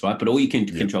anyone's guess, right? But all you can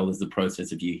control is the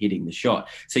process of you hitting the shot.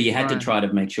 So you had to try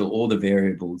to make sure all the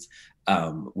variables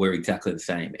were exactly the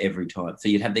same every time. So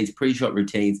you'd have these pre-shot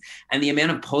routines and the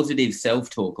amount of positive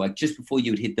self-talk, like just before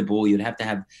you would hit the ball, you'd have to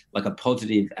have like a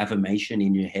positive affirmation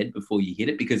in your head before you hit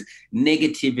it because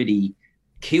negativity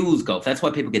kills golf. That's why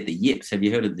people get the yips. Have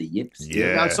you heard of the yips?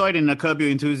 Yeah. I saw it in a Curb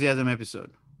Your Enthusiasm episode.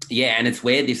 Yeah, and it's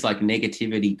where this like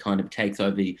negativity kind of takes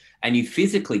over you, and you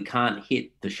physically can't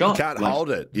hit the shot. You can't hold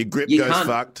it. Your grip goes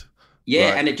fucked.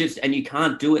 Yeah, and you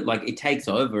can't do it. Like it takes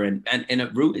over, and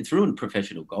it's ruined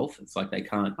professional golfers. Like they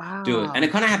can't do it, and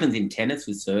it kind of happens in tennis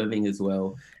with serving as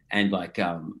well. And like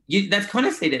that's kind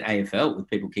of seen at AFL with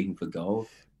people kicking for goal.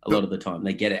 A lot of the time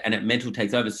they get it and mental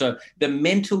takes over. So the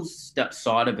mental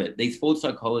side of it, these sports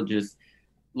psychologists,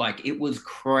 like it was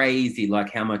crazy,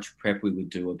 like how much prep we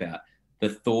would do about the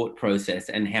thought process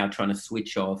and how trying to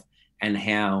switch off and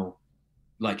how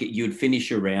like you'd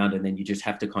finish your round and then you just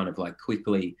have to kind of like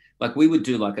quickly, like we would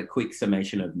do like a quick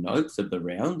summation of notes of the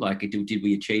round. Like did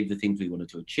we achieve the things we wanted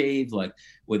to achieve? Like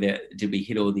did we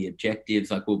hit all the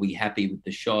objectives? Like were we happy with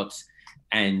the shots?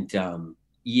 And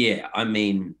I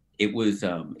mean, it was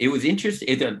interesting.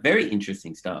 It's a very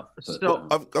interesting stuff. So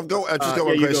I've just got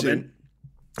one question.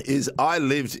 I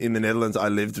lived in the Netherlands. I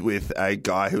lived with a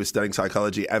guy who was studying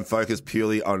psychology and focused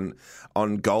purely on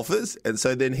golfers. And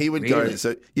so then he would go.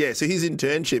 So his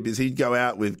internship is he'd go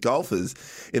out with golfers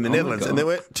in the Netherlands, and there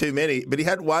weren't too many. But he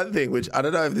had one thing, which I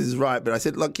don't know if this is right, but I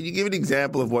said, look, can you give an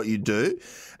example of what you do?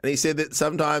 And he said that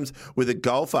sometimes with a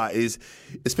golfer is,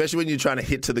 especially when you're trying to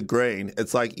hit to the green,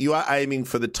 it's like you are aiming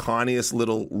for the tiniest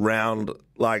little round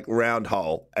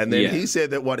hole. And then he said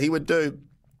that what he would do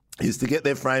is to get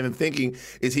their frame of thinking,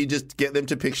 is he just get them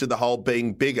to picture the hole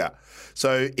being bigger.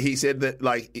 So he said that,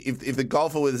 like, if the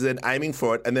golfer was then aiming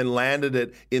for it and then landed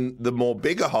it in the more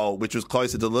bigger hole, which was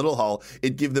closer to the little hole,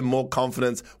 it'd give them more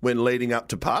confidence when leading up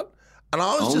to putt. And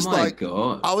I was just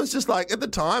like, at the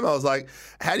time, I was like,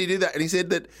 how do you do that? And he said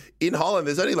that in Holland,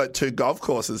 there's only like 2 golf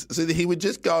courses. So that he would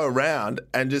just go around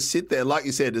and just sit there, like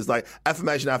you said, it's like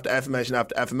affirmation after affirmation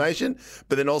after affirmation,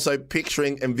 but then also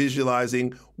picturing and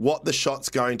visualizing what the shot's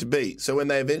going to be. So when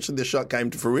the shot came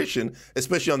to fruition,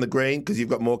 especially on the green, because you've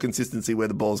got more consistency where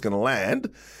the ball's going to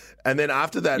land. And then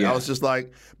after that, I was just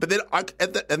like, but then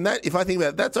if I think about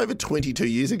it, that's over 22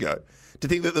 years ago. To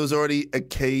think that there was already a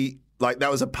key, like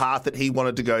that was a path that he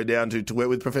wanted to go down to work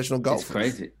with professional golfers. It's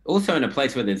crazy. Also in a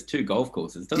place where there's 2 golf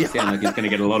courses. Doesn't sound like it's going to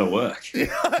get a lot of work.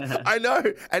 I know.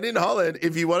 And in Holland,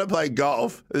 if you want to play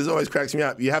golf, this always cracks me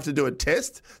up. You have to do a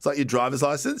test. It's like your driver's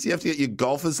license. You have to get your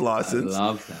golfer's license. I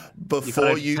love that.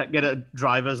 Before you get a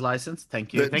driver's license.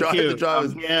 Thank you. Thank you.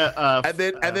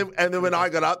 And then when I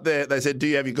got up there, they said, "Do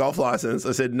you have your golf license?"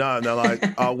 I said, "No." And they're like,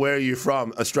 "Oh, where are you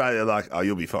from?" Australia. Like, "Oh,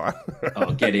 you'll be fine."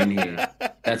 Oh, get in here.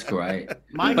 That's great.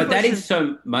 That is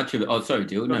so much of it. Oh, sorry,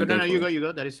 Dill. No, you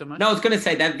go. That is so much. No, I was going to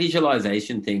say that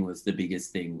visualization thing was the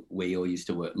biggest thing we all used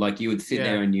to work. Like you would sit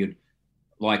there and you'd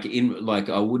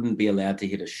I wouldn't be allowed to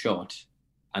hit a shot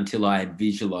until I had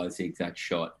visualized the exact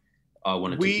shot I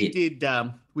wanted to hit.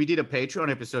 We did a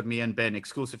Patreon episode, me and Ben,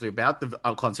 exclusively about the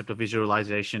concept of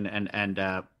visualization, and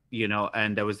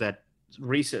there was that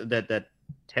research that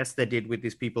test they did with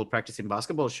these people practicing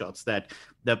basketball shots, that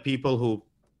the people who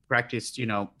practiced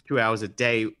 2 hours a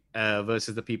day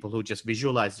versus the people who just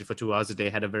visualized it for 2 hours a day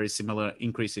had a very similar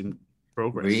increase in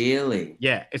progress. Really?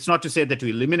 Yeah. It's not to say that to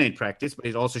eliminate practice, but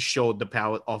it also showed the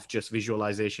power of just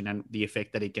visualization and the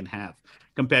effect that it can have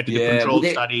compared to the control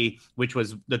study, which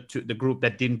was the group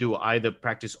that didn't do either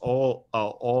practice or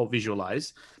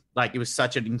visualize. Like it was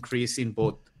such an increase in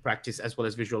both practice as well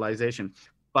as visualization.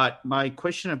 But my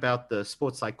question about the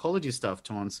sports psychology stuff,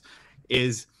 Tons,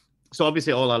 is, so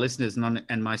obviously all our listeners,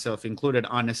 and myself included,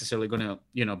 aren't necessarily going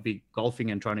to, be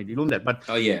golfing and trying to do that. But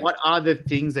what are the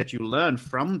things that you learn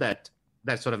from that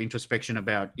sort of introspection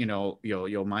about, your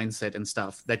mindset and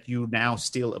stuff that you now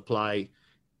still apply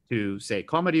to, say,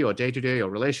 comedy or day-to-day or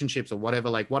relationships or whatever?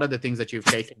 Like, what are the things that you've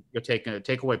taken, your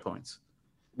takeaway points?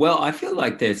 Well, I feel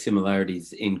like there's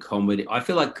similarities in comedy. I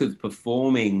feel like because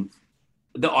performing,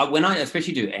 when I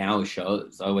especially do our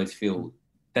shows, I always feel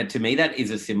that to me, that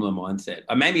is a similar mindset.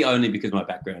 Maybe only because my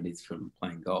background is from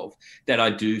playing golf, that I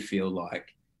do feel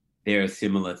like they're a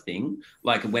similar thing.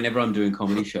 Like whenever I'm doing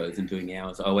comedy shows and doing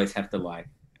hours, I always have to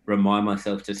remind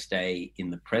myself to stay in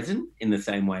the present in the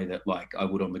same way that I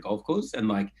would on the golf course. And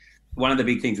one of the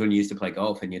big things when you used to play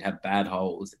golf and you'd have bad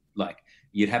holes,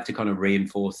 you'd have to kind of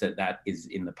reinforce that is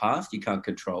in the past. You can't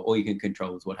control, all you can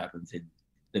control is what happens in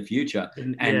the future.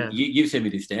 And you've seen me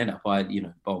do stand-up. I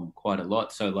bomb quite a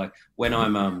lot. So when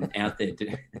I'm out there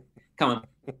come on,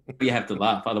 you have to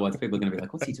laugh, otherwise people are going to be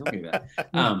like, what's he talking about?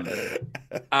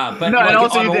 But no, and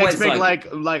also you expect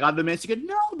like other men to go,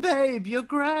 no babe, you're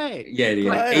great.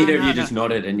 Either of you just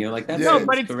nodded and you're like, that's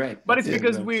correct. But it's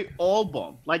because we all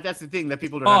bomb. That's the thing that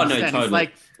people don't understand. No, totally.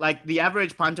 It's like the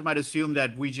average punter might assume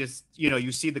that we just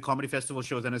you see the comedy festival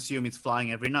shows and assume it's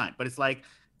flying every night, but it's like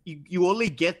you only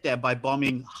get there by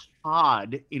bombing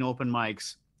hard in open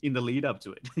mics in the lead up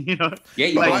to it, Yeah,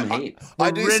 you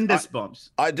horrendous bombs.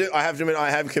 I have to admit,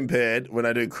 I have compared when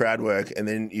I do crowd work, and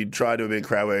then you try to do a bit of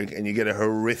crowd work, and you get a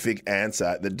horrific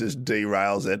answer that just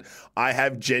derails it. I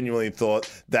have genuinely thought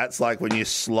that's like when you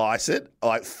slice it,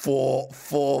 like four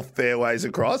fairways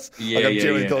across. I've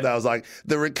genuinely thought that. I was like,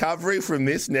 the recovery from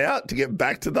this now to get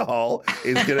back to the hole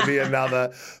is going to be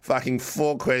another fucking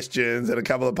 4 questions and a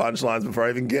couple of punchlines before I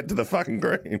even get to the fucking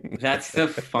green. That's the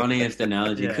funniest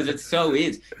analogy, because it so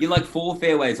is. You're 4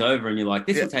 fairways over and you're like,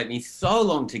 this will take me so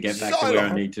long to get back to where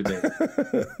I need to be.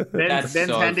 Ben's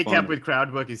handicap with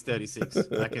crowd work is 36.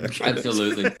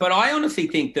 Absolutely. But I honestly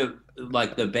think that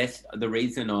the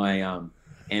reason I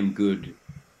am good,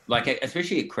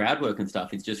 especially at crowd work and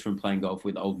stuff, is just from playing golf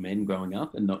with old men growing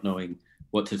up and not knowing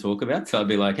what to talk about. So I'd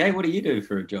be like, hey, what do you do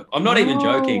for a job? I'm not even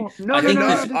joking.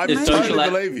 I totally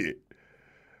believe you.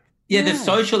 Yeah, the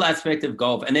social aspect of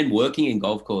golf, and then working in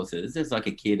golf courses as a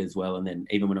kid as well, and then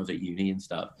even when I was at uni and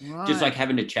stuff, just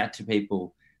having to chat to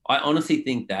people. I honestly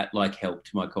think that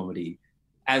helped my comedy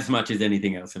as much as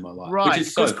anything else in my life, which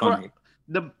is so funny.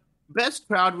 The best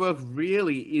crowd work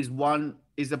really is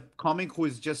a comic who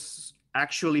is just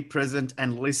actually present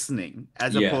and listening,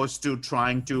 as opposed to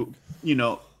trying to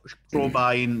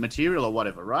crowbar in material or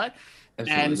whatever, right?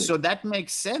 Absolutely. And so that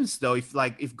makes sense, though.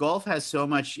 If golf has so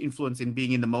much influence in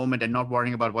being in the moment and not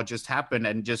worrying about what just happened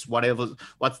and just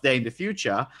what's there in the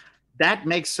future, that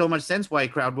makes so much sense why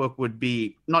crowd work would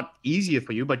be not easier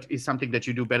for you, but is something that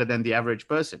you do better than the average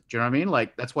person. Do you know what I mean?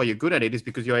 Like, that's why you're good at it, is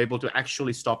because you're able to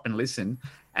actually stop and listen.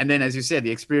 And then, as you said,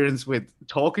 the experience with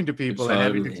talking to people and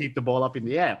having to keep the ball up in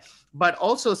the air. But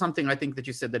also something I think that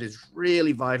you said that is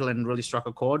really vital and really struck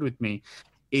a chord with me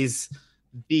is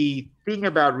the thing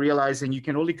about realizing you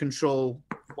can only control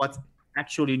what's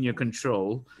actually in your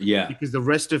control. Yeah. Because the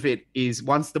rest of it is,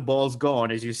 once the ball's gone,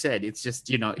 as you said, it's just,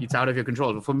 it's out of your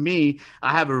control. But for me,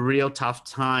 I have a real tough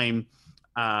time.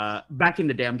 Back in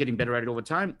the day, I'm getting better at it over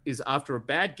time, is after a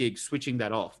bad gig, switching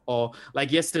that off. Or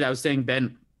like yesterday, I was saying,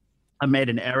 Ben, I made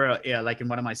an error, like in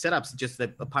one of my setups, just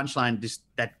that a punchline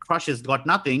that crushes got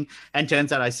nothing. And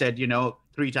turns out I said,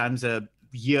 3 times a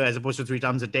year as opposed to 3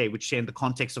 times a day, which changed the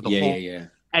context of the whole. Yeah.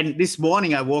 And this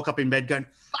morning I woke up in bed going,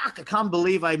 fuck, I can't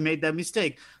believe I made that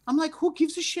mistake. I'm like, who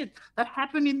gives a shit? That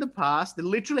happened in the past. It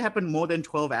literally happened more than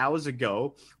 12 hours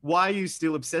ago. Why are you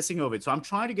still obsessing over it? So I'm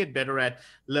trying to get better at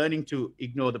learning to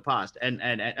ignore the past and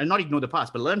not ignore the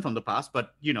past, but learn from the past.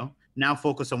 But, now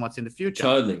focus on what's in the future.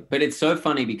 Totally. But it's so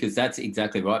funny because that's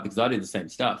exactly right, because I do the same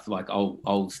stuff. Like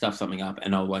I'll stuff something up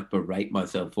and I'll like berate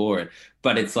myself for it.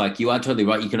 But it's like, you are totally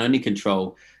right. You can only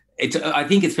control it's. I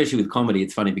think especially with comedy,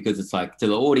 it's funny because it's like, to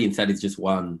the audience, that is just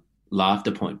one laughter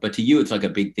point. But to you, it's like a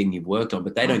big thing you've worked on.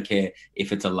 But they don't care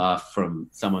if it's a laugh from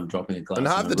someone dropping a glass. And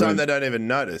half the time they don't even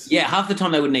notice. Yeah, half the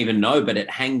time they wouldn't even know, but it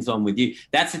hangs on with you.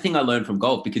 That's the thing I learned from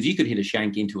golf, because you could hit a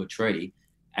shank into a tree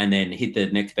and then hit the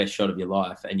next best shot of your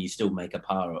life and you still make a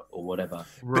par or whatever.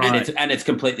 Right. And it's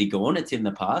completely gone. It's in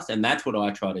the past. And that's what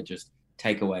I try to just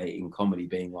take away in comedy,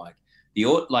 being like,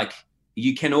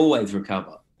 you can always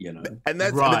recover, And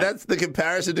that's the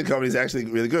comparison to comedy is actually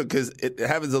really good, because it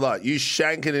happens a lot. You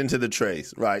shank it into the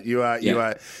trees, right? You are,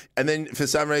 and then for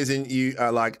some reason you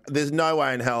are like, there's no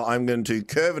way in hell I'm going to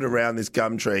curve it around this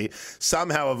gum tree,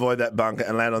 somehow avoid that bunker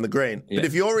and land on the green. Yeah. But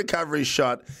if your recovery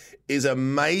shot is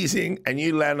amazing and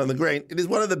you land on the green, it is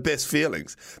one of the best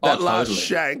feelings. That last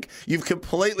shank, you've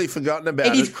completely forgotten about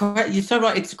it. You're so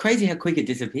right. It's crazy how quick it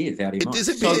disappears out of your mind. It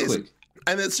disappears. So quick.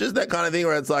 And it's just that kind of thing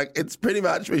where it's like, it's pretty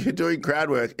much when you're doing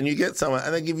crowd work and you get someone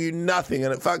and they give you nothing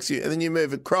and it fucks you, and then you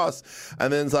move across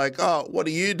and then it's like, oh, what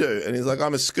do you do? And he's like,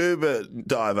 I'm a scuba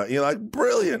diver. And you're like,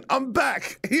 brilliant, I'm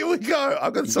back. Here we go.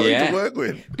 I've got something to work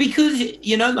with. Because,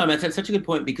 Lomas, that's such a good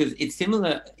point, because it's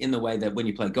similar in the way that when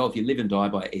you play golf, you live and die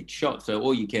by each shot. So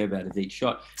all you care about is each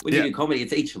shot. When you do comedy,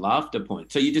 it's each laughter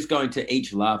point. So you're just going to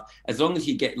each laugh. As long as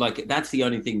you get, that's the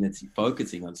only thing that's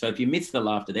focusing on. So if you miss the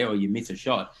laughter there or you miss a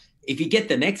shot, if you get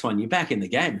the next one, you're back in the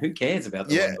game. Who cares about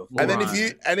the one before?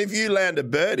 And then if you land a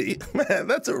birdie, man,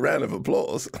 that's a round of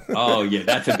applause. Oh yeah,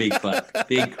 that's a big clap.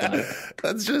 Big clap.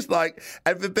 That's just like,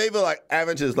 and for people like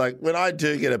amateurs, like when I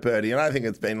do get a birdie, and I think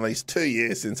it's been at least 2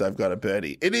 years since I've got a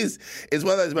birdie. It's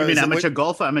one of those moments. You mean amateur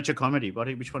golf or amateur comedy?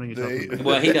 Which one are you talking about?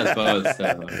 Well, he does both.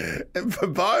 So. For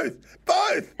both.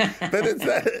 But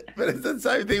it's the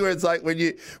same thing where it's like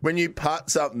when you putt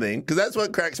something, because that's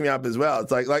what cracks me up as well.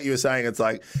 It's like you were saying, it's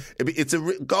like,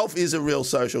 golf is a real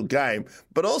social game,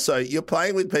 but also you're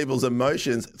playing with people's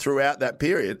emotions throughout that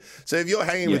period. So if you're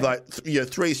hanging with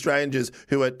 3 strangers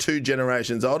who are 2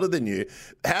 generations older than you,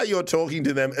 how you're talking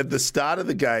to them at the start of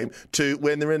the game to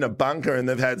when they're in a bunker and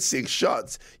they've had 6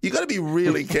 shots, you got to be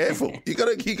really careful. You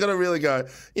got to really go.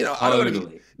 I don't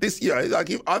want to. This,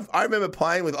 I remember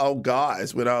playing with old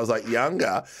guys when I was like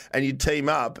younger, and you'd team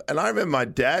up. And I remember my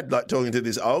dad like talking to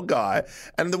this old guy,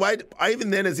 and the way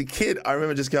even then as a kid, I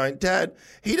remember just going, Dad,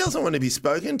 he doesn't want to be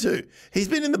spoken to. He's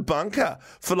been in the bunker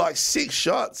for like 6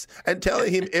 shots, and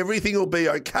telling him everything will be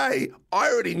okay. I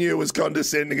already knew it was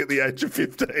condescending at the age of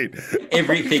 15.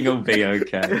 Everything will be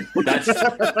okay.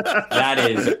 That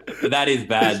is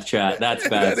bad chat. That's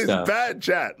bad stuff. That is bad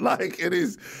chat. Like it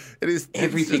is.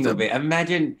 Everything will be.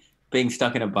 Imagine being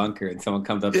stuck in a bunker and someone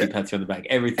comes up to you, pats you on the back.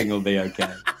 Everything will be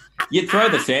okay. You throw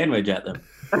the sandwich at them.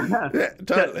 Yeah,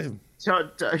 totally.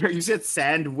 So you said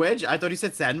sandwich? I thought you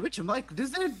said sandwich. I'm like,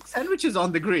 there's sandwiches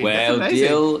on the green. Well,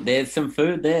 Dill, there's some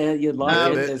food there. You'd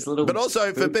like it. There's little. But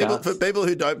also for people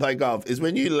who don't play golf, is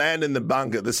when you land in the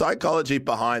bunker, the psychology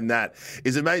behind that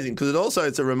is amazing, because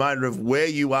it's a reminder of where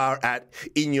you are at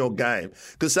in your game.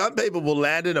 Because some people will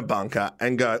land in a bunker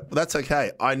and go, well, that's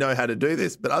okay, I know how to do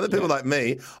this. But other people like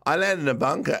me, I land in a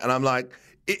bunker and I'm like,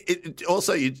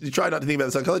 also, you try not to think about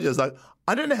the psychology. It's like,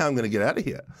 I don't know how I'm going to get out of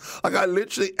here. Like,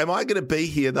 am I going to be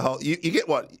here the whole... You get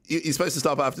what? You're supposed to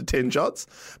stop after 10 shots?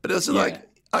 But it's like,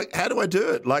 Like, how do I do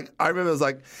it? Like, I remember I was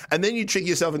like, and then you trick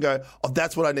yourself and go, oh,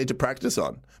 that's what I need to practice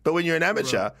on. But when you're an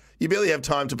amateur, you barely have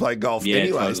time to play golf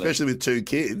anyway, totally. especially with 2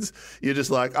 kids. You're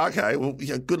just like, okay, well,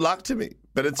 good luck to me.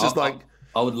 But it's just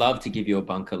I would love to give you a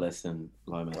bunker lesson,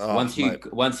 Lomas. Oh,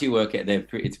 once you work it,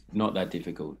 it's not that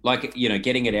difficult. Like,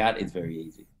 getting it out is very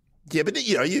easy. Yeah, but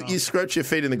you scratch your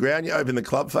feet in the ground, you open the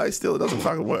club face, still it doesn't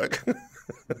fucking work.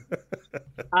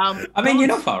 I mean, you're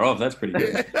not far off. That's pretty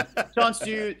good. Chance,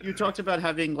 you talked about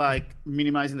having like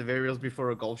minimizing the variables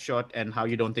before a golf shot and how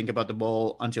you don't think about the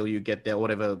ball until you get there,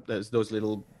 whatever. There's those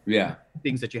little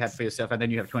things that you had for yourself, and then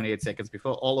you have 28 seconds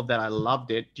before. All of that, I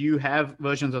loved it. Do you have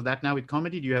versions of that now with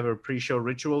comedy? Do you have a pre-show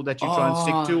ritual that you try and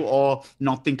stick to, or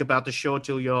not think about the show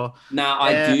till you're? No,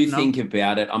 I do think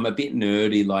about it. I'm a bit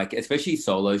nerdy, like especially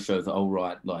solo shows. I'll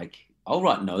write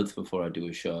notes before I do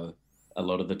a show. A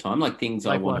lot of the time, like things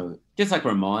like I want to, just like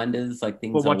reminders, like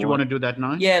things. Well, what you want to do that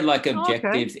night? Yeah, like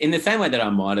objectives. In the same way that I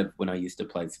might have when I used to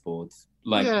play sports,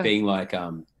 like being like,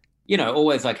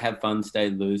 always like have fun, stay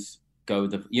loose, go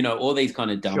with the, all these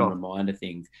kind of dumb reminder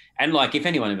things. And like, if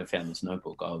anyone ever found this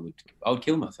notebook, I would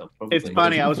kill myself. Probably. It's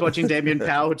funny. I was watching Damien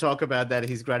Powell talk about that.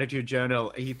 His gratitude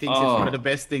journal. He thinks it's one of the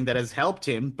best thing that has helped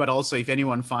him. But also, if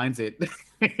anyone finds it.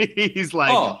 He's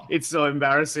like, it's so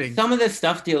embarrassing. Some of the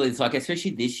stuff deal is like,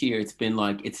 especially this year, it's been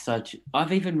like,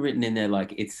 I've even written in there,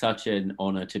 like, it's such an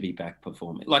honor to be back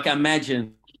performing. Like,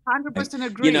 imagine. 100%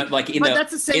 agree. But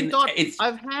that's the same thought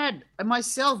I've had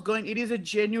myself going, it is a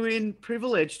genuine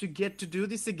privilege to get to do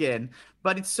this again.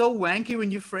 But it's so wanky when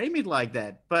you frame it like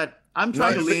that. But I'm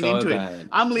trying to lean into it.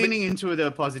 I'm leaning into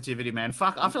the positivity, man.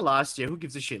 Fuck, after last year, who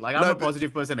gives a shit? Like, I'm a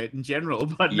positive person in general.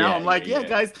 But now I'm like,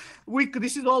 guys,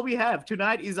 this is all we have.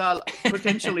 Tonight is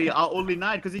potentially our only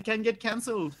night because it can get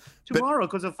cancelled tomorrow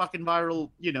because of fucking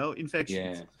viral,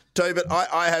 infections. Yeah. Totally, but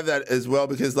I have that as well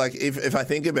because, like, if I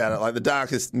think about it, like the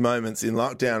darkest moments in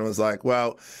lockdown was like,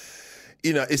 well,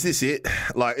 is this it?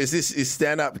 Like, is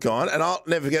stand-up gone? And I'll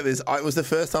never forget this. It was the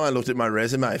first time I looked at my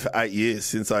resume for 8 years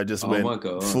since I just went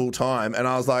full-time. And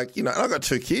I was like, and I got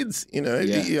 2 kids,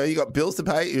 you got bills to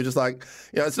pay. You're just like,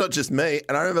 it's not just me.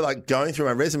 And I remember, like, going through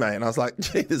my resume and I was like,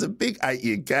 gee, there's a big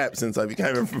 8-year gap since I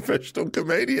became a professional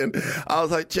comedian. I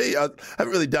was like, gee, I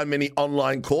haven't really done many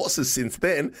online courses since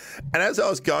then. And as I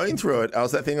was going through it, I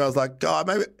was like, God,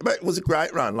 maybe it was a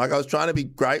great run. Like, I was trying to be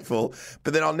grateful.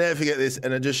 But then I'll never forget this,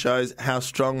 and it just shows how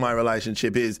strong my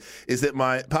relationship is that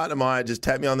my partner Maya just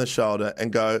tapped me on the shoulder and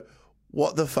go,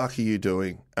 what the fuck are you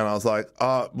doing? And I was like,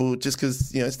 oh, well, just because,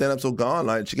 stand-up's all gone.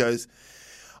 Like, she goes,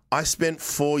 I spent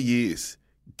 4 years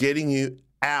getting you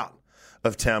out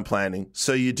of town planning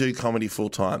so you do comedy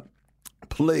full-time.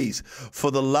 Please,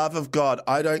 for the love of God,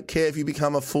 I don't care if you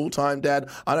become a full-time dad.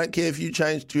 I don't care if you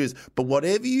change careers. But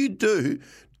whatever you do,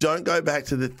 don't go back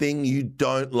to the thing you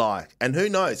don't like. And who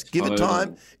knows, give it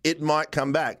time, it might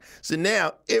come back. So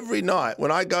now, every night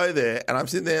when I go there, and I'm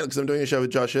sitting there because I'm doing a show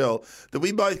with Josh Earl, that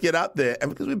we both get up there,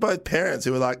 and because we're both parents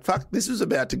who are like, fuck, this was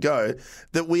about to go,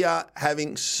 that we are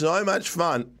having so much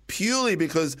fun purely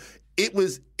because it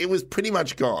was pretty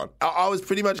much gone. I was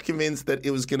pretty much convinced that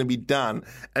it was going to be done.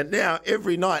 And now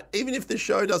every night, even if the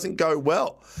show doesn't go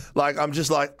well, like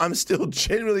I'm still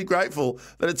genuinely grateful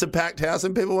that it's a packed house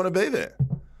and people want to be there.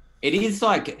 It is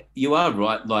like, you are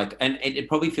right, like, and it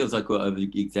probably feels like we're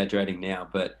over-exaggerating now,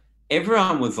 but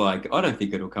everyone was like, I don't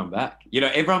think it'll come back.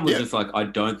 Everyone was just like, I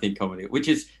don't think comedy, which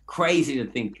is crazy to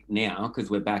think now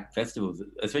because we're back festivals,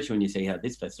 especially when you see how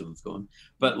this festival's gone.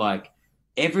 But like,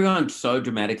 everyone so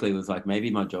dramatically was like,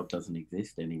 maybe my job doesn't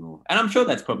exist anymore. And I'm sure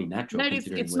that's probably natural.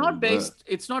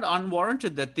 It's not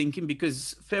unwarranted, that thinking,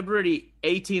 because February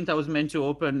 18th, I was meant to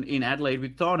open in Adelaide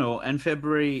with Tono, and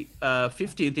February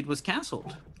 15th, it was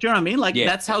cancelled. Do you know what I mean? Like,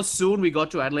 that's how soon we got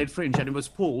to Adelaide Fringe, and it was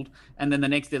pulled. And then the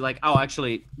next day, like, oh,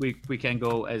 actually, we can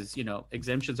go as,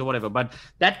 exemptions or whatever. But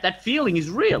that feeling is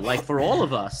real, like, for all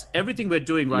of us. Everything we're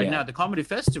doing right now at the Comedy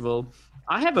Festival,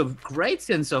 I have a great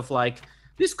sense of, like,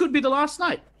 this could be the last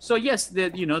night. So yes,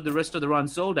 the rest of the run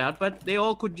sold out, but they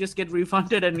all could just get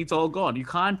refunded and it's all gone. You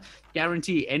can't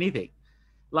guarantee anything.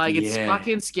 Like, it's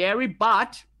fucking scary,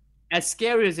 but as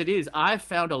scary as it is, I've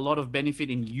found a lot of benefit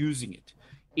in using it,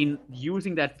 in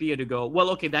using that fear to go,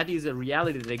 well, okay, that is a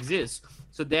reality that exists.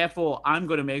 So therefore, I'm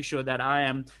going to make sure that I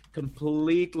am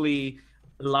completely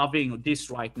loving this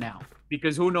right now.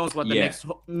 Because who knows what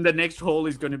the next hole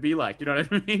is going to be like? You know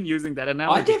what I mean? Using that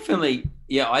analogy.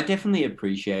 I definitely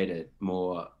appreciate it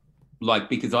more. Like,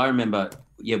 because I remember,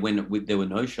 when there were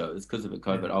no shows because of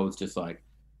COVID, I was just like,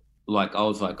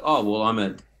 oh, well,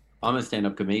 I'm a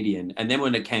stand-up comedian. And then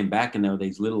when it came back and there were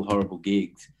these little horrible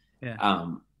gigs,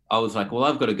 I was like, well,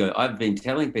 I've got to go. I've been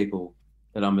telling people,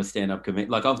 that I'm a stand-up comedian.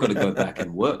 Like I've got to go back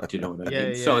and work. Do you know what I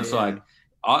mean? Yeah, So it's yeah. like,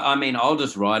 I mean, I'll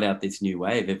just ride out this new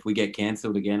wave. If we get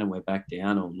cancelled again and we're back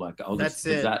down, or like, I'll That's just,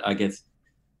 it. that, I guess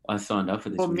I signed up for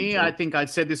this. For new me, job. I think I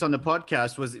said this on the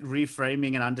podcast, was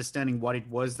reframing and understanding what it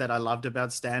was that I loved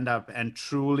about stand-up and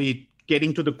truly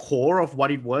getting to the core of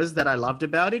what it was that I loved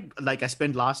about it. Like I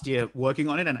spent last year working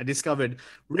on it, and I discovered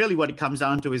really what it comes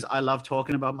down to is I love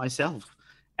talking about myself.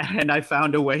 And I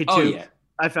found a way to Oh, yeah.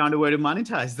 I found a way to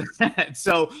monetize that.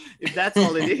 So if that's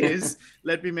all it is,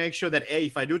 let me make sure that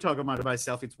if I do talk about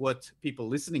myself, it's what people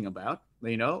listening about,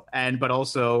 you know, but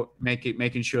also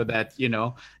making sure that, you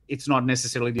know, it's not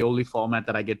necessarily the only format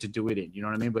that I get to do it in. You know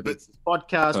what I mean? But it's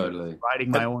podcast, Totally.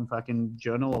 writing my own fucking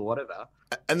journal or whatever.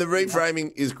 And the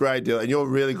reframing is great, Dylan, and you're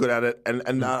really good at it.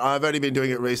 And I've only been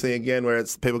doing it recently again, where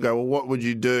it's people go, well, what would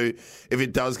you do if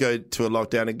it does go to a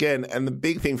lockdown again? And the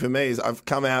big thing for me is I've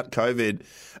come out COVID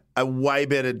a way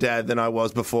better dad than I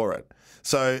was before it.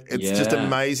 So it's just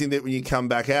amazing that when you come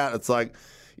back out, it's like,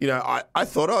 you know, I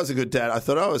thought I was a good dad. I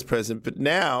thought I was present. But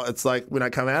now it's like when I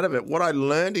come out of it, what I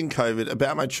learned in COVID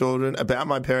about my children, about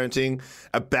my parenting,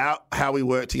 about how we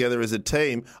work together as a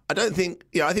team, I don't think,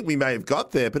 I think we may have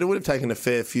got there, but it would have taken a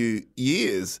fair few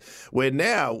years, where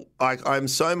now I'm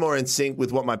so more in sync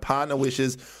with what my partner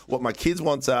wishes, what my kids'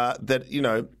 wants are, that, you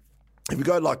know, if we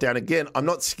go lockdown again, I'm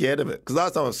not scared of it. Because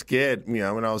last time I was scared, you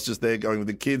know, when I was just there going with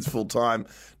the kids full time,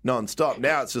 non-stop.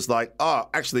 Now it's just like, oh,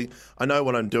 actually, I know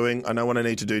what I'm doing. I know what I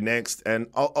need to do next. And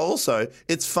also,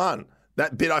 it's fun.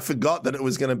 That bit I forgot that it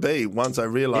was going to be once I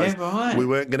realised we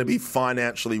weren't going to be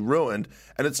financially ruined.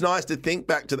 And it's nice to think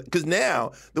back to that. Because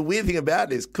now, the weird thing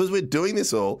about it is, because we're doing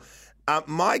this all,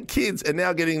 my kids are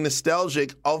now getting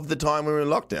nostalgic of the time we were in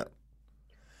lockdown.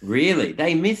 Really?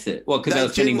 They miss it? Well, because they were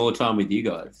spending more time with you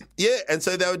guys. Yeah, and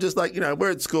so they were just like, you know,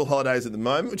 we're at school holidays at the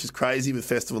moment, which is crazy with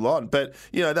festival on. But,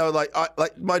 you know, they were like,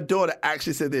 my daughter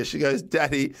actually said this. She goes,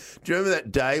 Daddy, do you remember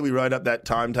that day we wrote up that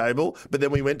timetable, but then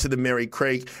we went to the Merry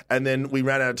Creek and then we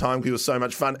ran out of time because it was so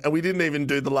much fun and we didn't even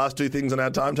do the last two things on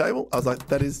our timetable? I was like,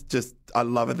 that is just, I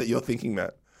love it that you're thinking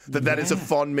that. That is a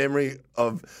fond memory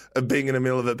of being in the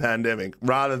middle of a pandemic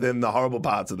rather than the horrible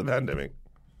parts of the pandemic.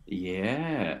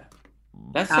 Yeah.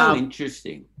 That's so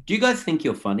interesting. Do you guys think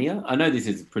you're funnier? I know this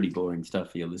is pretty boring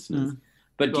stuff for your listeners,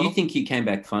 but do you think you came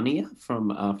back funnier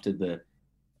from after the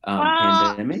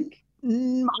pandemic?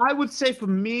 I would say for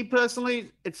me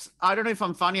personally, I don't know if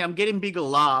I'm funny. I'm getting bigger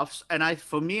laughs. And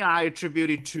for me, I attribute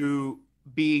it to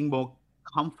being more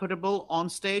comfortable on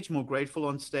stage, more grateful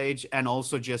on stage, and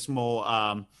also just more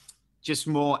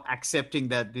accepting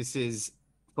that this is,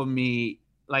 for me,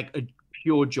 like a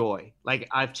pure joy. Like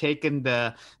I've taken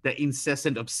the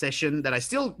incessant obsession that I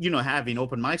still, you know, have in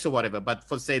open mics or whatever. But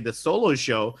for, say, the solo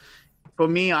show, for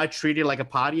me, I treat it like a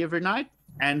party every night.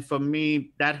 And for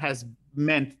me, that has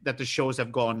meant that the shows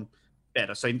have gone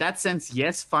better. So in that sense,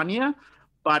 yes, funnier,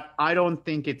 but I don't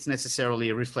think it's necessarily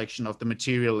a reflection of the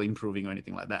material improving or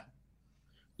anything like that.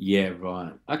 Yeah,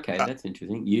 right. Okay, that's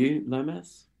interesting. You,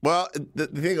 Lomas? Well, the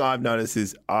thing I've noticed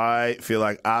is I feel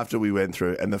like after we went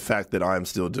through, and the fact that I'm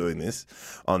still doing this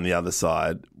on the other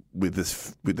side with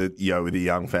a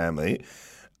young family,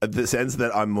 the sense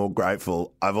that I'm more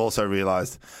grateful. I've also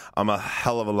realised I'm a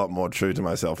hell of a lot more true to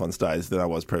myself on stage than I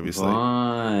was previously.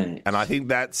 Right. And I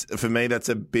think for me, that's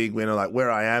a big winner. Like where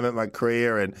I am at my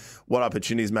career and what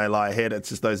opportunities may lie ahead. It's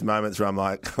just those moments where I'm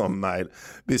like, oh, mate,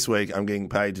 this week I'm getting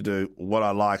paid to do what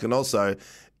I like. And also,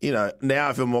 you know, now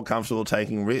I feel more comfortable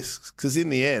taking risks because in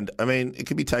the end, I mean, it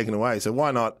could be taken away. So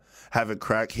why not have a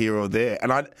crack here or there?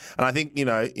 And I think,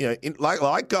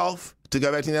 like golf, to go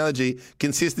back to the analogy,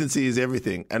 consistency is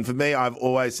everything. And for me, I've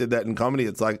always said that in comedy.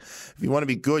 It's like, if you want to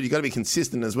be good, you got to be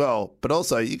consistent as well. But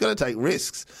also, you got to take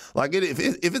risks. Like if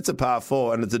it's a par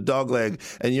 4 and it's a dog leg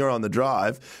and you're on the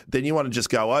drive, then you want to just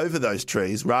go over those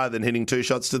trees rather than hitting 2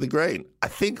 shots to the green. I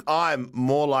think I'm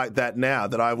more like that now,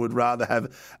 that I would rather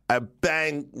have a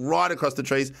bang right across the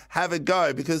trees, have a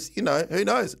go, because, you know, who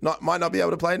knows? Might not be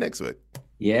able to play next week.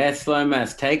 Yes,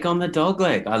 Lomas, take on the dog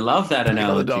leg. I love that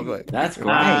analogy. Dog leg. That's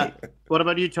great. What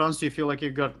about you, Chance? Do you feel like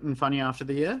you've gotten funnier after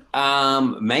the year?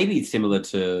 Maybe similar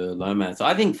to Lomas.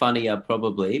 I think funnier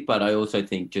probably, but I also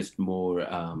think just more,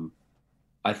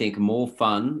 more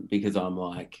fun, because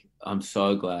I'm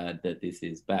so glad that this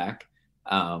is back.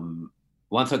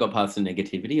 Once I got past the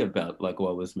negativity about like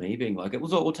what was me being like, it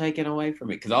was all taken away from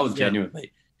me, because I was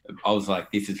genuinely, I was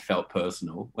like, this has felt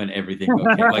personal when everything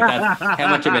got like that's how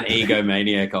much of an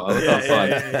egomaniac I was. I was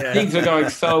like, things were going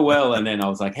so well, and then I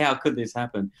was like, how could this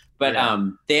happen? But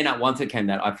then once it came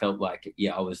that, I felt like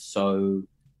I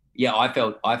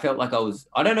felt like I was,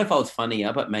 I don't know if I was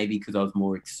funnier, but maybe because I was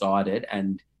more excited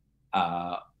and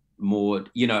more,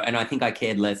 you know, and I think I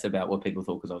cared less about what people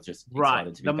thought because I was just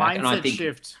excited to be the back. And I mindset think,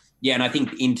 shift. yeah, and I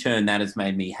think in turn that has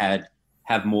made me have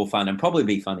more fun and probably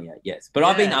be funnier, yes. But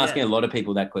I've been asking a lot of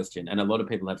people that question, and a lot of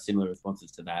people have similar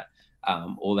responses to that,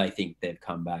 or they think they've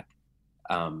come back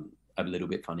a little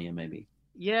bit funnier maybe.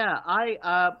 Yeah,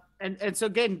 and so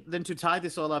again, then to tie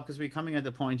this all up, because we're coming at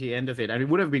the pointy end of it, and it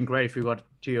would have been great if we got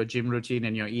to your gym routine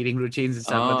and your eating routines and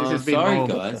stuff. But this has been sorry,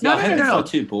 guys. No, I hope it's not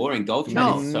too boring. Golf is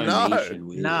so niche and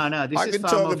weird. No. This I is could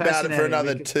far talk more about it for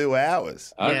another 2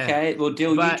 hours. Okay, well,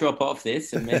 Dill, you drop off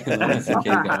this and make it honest and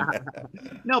keep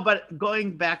going. No, but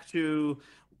going back to,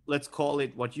 let's call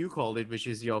it what you called it, which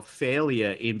is your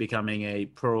failure in becoming a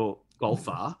pro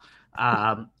golfer.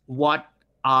 What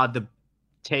are the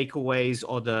takeaways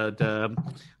or the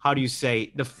how do you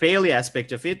say, the failure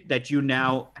aspect of it that you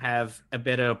now have a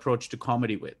better approach to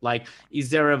comedy with? Like, is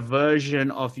there a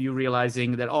version of you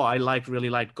realizing that, I really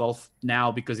like golf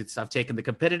now because I've taken the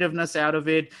competitiveness out of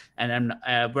it, and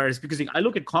then whereas because I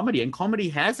look at comedy, and comedy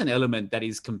has an element that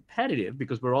is competitive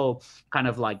because we're all kind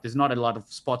of like, there's not a lot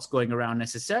of spots going around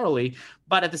necessarily,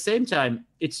 but at the same time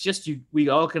it's just we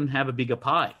all can have a bigger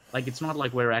pie. Like, it's not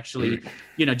like we're actually,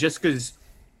 just because,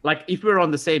 like, if we're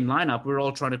on the same lineup, we're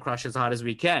all trying to crush as hard as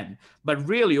we can. But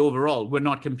really, overall, we're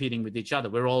not competing with each other.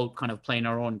 We're all kind of playing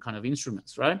our own kind of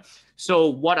instruments, right? So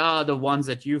what are the ones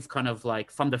that you've kind of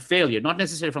like, from the failure, not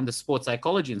necessarily from the sports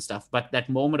psychology and stuff, but that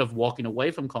moment of walking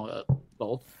away from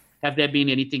golf, have there been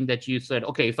anything that you said,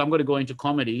 okay, if I'm going to go into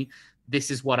comedy, this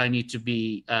is what I need to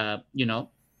be,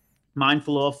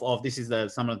 mindful of? This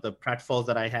is some of the pratfalls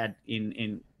that I had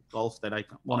in golf that I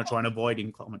want to try and avoid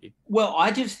in comedy? Well, I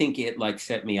just think it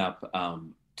set me up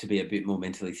to be a bit more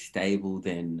mentally stable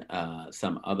than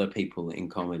some other people in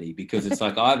comedy, because it's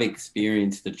like I've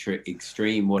experienced the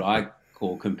extreme, what I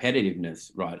call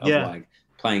competitiveness, right? Of like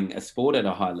playing a sport at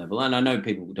a high level. And I know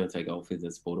people don't say golf is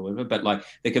a sport or whatever, but like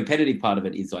the competitive part of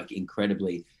it is like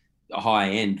incredibly high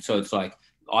end. So it's like,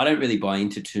 I don't really buy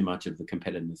into too much of the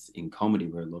competitiveness in comedy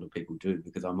where a lot of people do,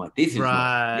 because I'm like, this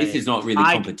is not really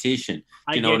competition.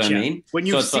 Do you know what I mean? When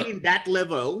you've seen that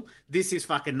level, this is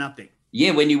fucking nothing.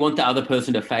 Yeah, when you want the other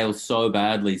person to fail so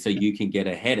badly so you can get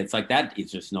ahead, it's like that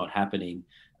is just not happening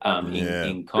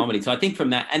in comedy. So I think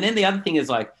from that, and then the other thing is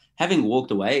like having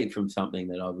walked away from something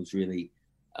that I was really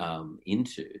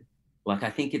into, like I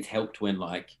think it's helped when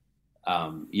like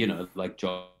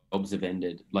jobs have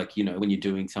ended, like, when you're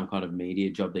doing some kind of media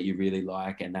job that you really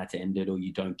like and that's ended, or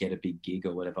you don't get a big gig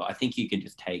or whatever. I think you can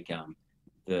just take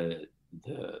I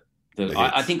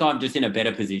think I'm just in a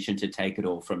better position to take it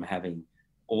all from having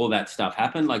all that stuff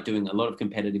happen, like doing a lot of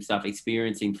competitive stuff,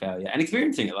 experiencing failure and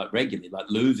experiencing it like regularly, like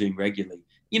losing regularly.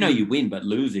 You win, but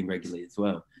losing regularly as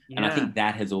well. Yeah. And I think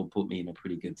that has all put me in a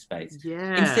pretty good space.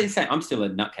 Yeah. Instead of saying I'm still a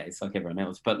nutcase like everyone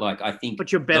else, but like I think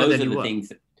you're better those than are the things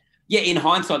that, in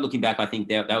hindsight, looking back, I think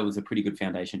that was a pretty good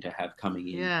foundation to have coming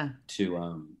in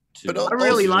to but I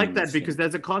really like that, because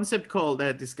there's a concept called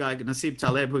this guy Nassim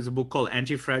Taleb, who's a book called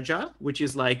Anti-Fragile, which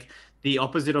is like the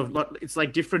opposite of, it's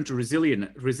like different to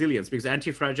resilience, because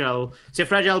anti-fragile,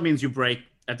 fragile means you break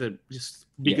at the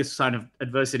biggest sign of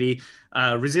adversity.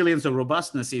 Resilience or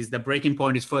robustness is the breaking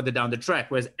point is further down the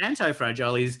track, whereas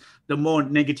anti-fragile is the more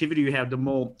negativity you have, the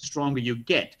more stronger you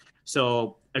get.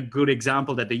 So a good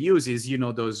example that they use is,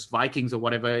 those Vikings or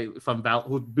whatever from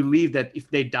who believe that if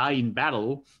they die in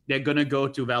battle, they're going to go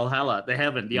to Valhalla, the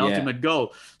heaven, the ultimate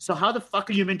goal. So how the fuck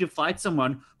are you meant to fight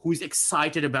someone who's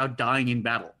excited about dying in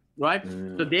battle, right?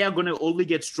 So they are going to only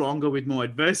get stronger with more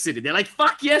adversity. They're like,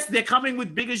 fuck yes, they're coming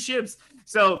with bigger ships.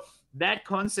 So that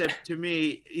concept to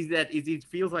me is that it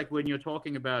feels like when you're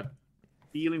talking about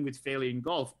dealing with failure in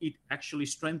golf, it actually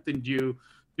strengthened you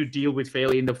to deal with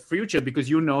failure in the future, because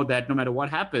you know that no matter what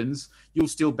happens, you'll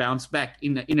still bounce back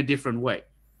in a different way.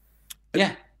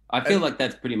 Yeah, I feel like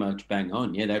that's pretty much bang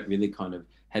on. Yeah, that really kind of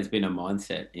has been a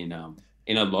mindset in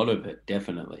a lot of it,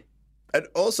 definitely. And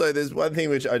also, there's one thing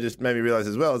which I just made me realize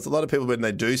as well. It's a lot of people, when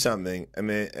they do something and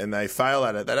they fail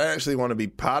at it, they don't actually want to be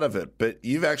part of it. But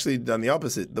you've actually done the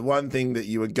opposite. The one thing that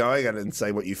you were going at it and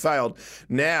say what you failed,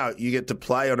 now you get to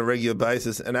play on a regular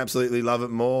basis and absolutely love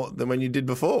it more than when you did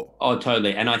before. Oh,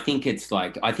 totally. And I think it's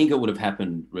like, I think it would have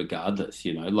happened regardless,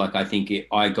 like I think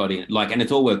I got in, like, and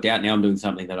it's all worked out. Now I'm doing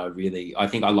something that I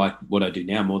think I like what I do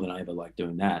now more than I ever liked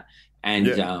doing that.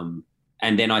 And,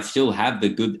 and then I still have the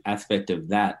good aspect of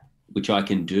that, which I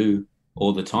can do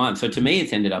all the time. So to me,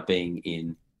 it's ended up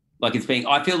being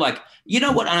I feel like, you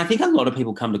know what? And I think a lot of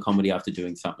people come to comedy after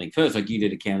doing something. First, like you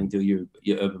did accounting, do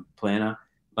your urban planner,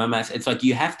 Mass. It's like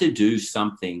you have to do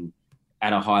something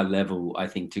at a high level, I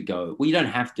think, to go. Well, you don't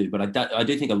have to, but I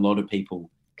do think a lot of people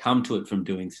come to it from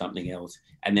doing something else,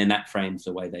 and then that frames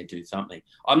the way they do something.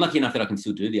 I'm lucky enough that I can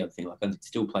still do the other thing. Like I can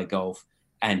still play golf,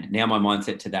 and now my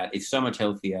mindset to that is so much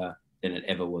healthier than it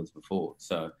ever was before.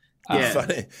 So.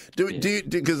 Funny.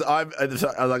 Because I'm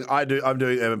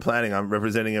doing urban planning. I'm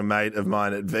representing a mate of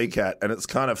mine at VCAT, and it's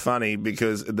kind of funny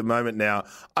because at the moment now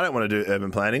I don't want to do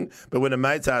urban planning, but when a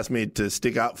mate's asked me to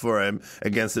stick up for him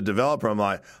against a developer, I'm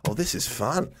like, oh, this is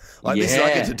fun. Like this,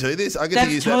 I get to do this. I get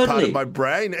to use that part of my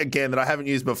brain again that I haven't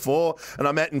used before. And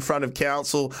I'm out in front of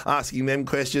council asking them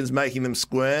questions, making them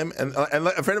squirm. And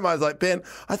a friend of mine was like, Ben,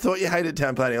 I thought you hated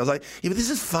town planning. I was like, yeah, but this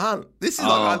is fun. This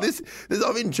is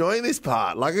I'm enjoying this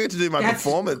part. Like I get to do my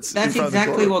performance. That's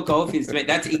exactly what golf is to me.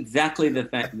 That's exactly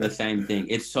the same thing.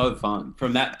 It's so fun.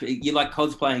 From that, you're like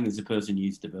cosplaying as the person you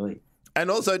used to be. And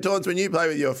also, Torrance, when you play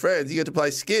with your friends, you get to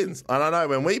play skins. And I know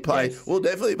when we play, we'll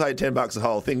definitely pay $10 a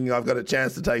hole, thinking I've got a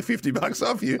chance to take $50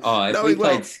 off you. Oh, if we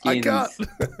played skins,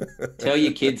 tell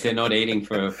your kids they're not eating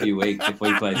for a few weeks if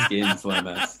we play skins,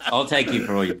 Lomas. I'll take you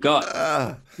for all you've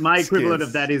got. My equivalent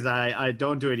of that is I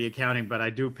don't do any accounting, but I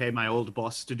do pay my old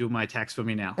boss to do my tax for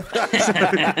me now.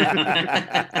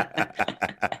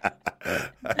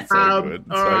 All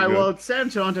right, well, Sam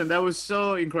Taunton, that was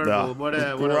so incredible. What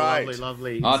a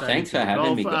lovely. Oh, thanks for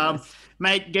having me, guys.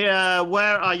 Mate,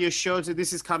 where are your shows?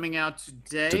 This is coming out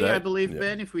today. I believe,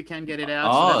 Ben, if we can get it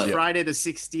out. So that's Friday, the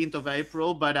 16th of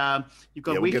April. But you've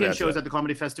got weekend shows at the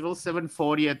Comedy Festival,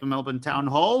 7:40 at the Melbourne Town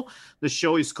Hall. The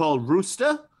show is called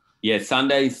Rooster. Yeah,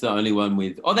 Sunday's the only one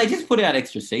with. Oh, they just put out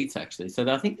extra seats actually, so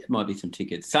I think there might be some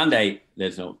tickets. Sunday,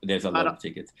 there's a lot of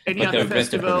tickets. Any other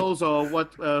festivals or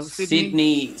what?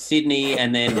 Sydney,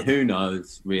 and then who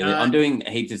knows? Really, I'm doing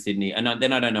heaps of Sydney, and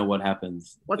then I don't know what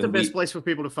happens. What's the best place for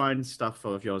people to find stuff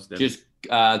of yours? Then just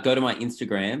go to my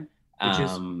Instagram,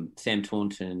 Sam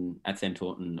Taunton at Sam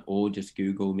Taunton, or just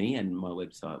Google me, and my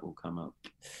website will come up.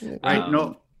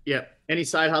 Yeah. Any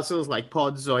side hustles like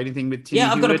pods or anything with Tim?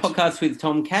 Yeah, I've got a podcast with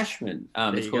Tom Cashman.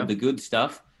 It's called The Good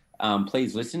Stuff.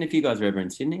 Please listen. If you guys are ever in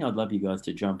Sydney, I'd love you guys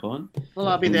to jump on. Well,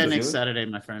 I'll be there next Saturday,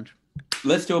 my friend.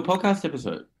 Let's do a podcast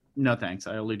episode. No, thanks.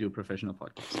 I only do professional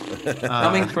podcasts.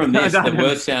 Coming from this, the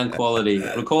worst sound quality,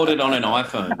 recorded on an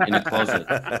iPhone in a closet.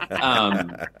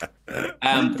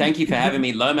 Thank you for having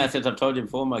me. Lomas, as I've told you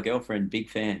before, my girlfriend, big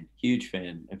fan, huge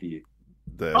fan of you.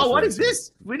 What is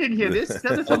this? We didn't hear this.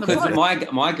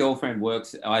 My girlfriend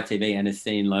works at ITV and has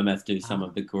seen Lomas do some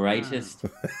of the greatest.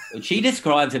 She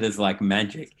describes it as like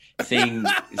magic, seeing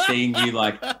you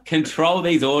like control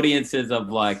these audiences of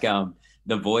like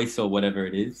The Voice or whatever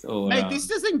it is. Mate, this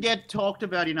doesn't get talked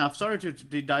about enough. Sorry to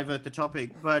divert the topic,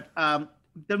 but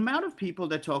the amount of people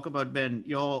that talk about, Ben,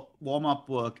 your warm-up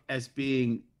work as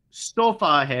being so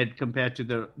far ahead compared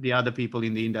to the other people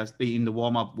in the industry, in the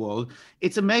warm-up world.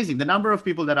 It's amazing. The number of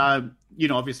people that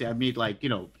obviously I meet, like,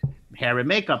 hair and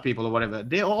makeup people or whatever,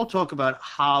 they all talk about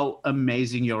how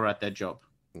amazing you're at that job.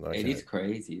 Okay. It is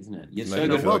crazy, isn't it? You're so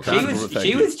good. Well,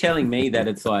 she was telling me that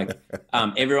it's like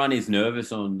everyone is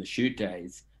nervous on the shoot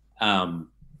days.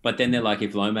 But then they're like,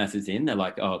 if Lomas is in, they're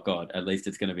like, oh God, at least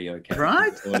it's going to be okay.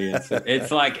 Right?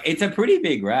 It's like, it's a pretty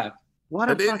big rap.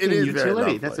 What a fucking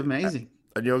utility. That's amazing.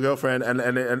 And your girlfriend,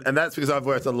 and that's because I've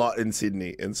worked a lot in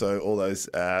Sydney, and so all those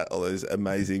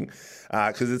amazing,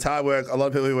 because it's hard work. A lot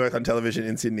of people who work on television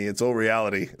in Sydney, it's all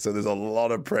reality, so there's a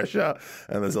lot of pressure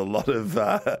and there's a lot of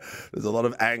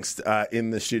angst in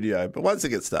the studio. But once it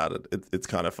gets started, it's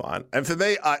kind of fun. And for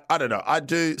me, I don't know, I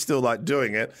do still like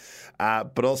doing it,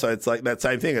 but also it's like that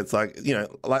same thing. It's like,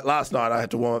 like last night I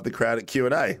had to warm up the crowd at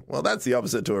Q&A. Well, that's the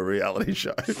opposite to a reality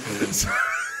show.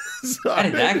 How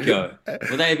did that go?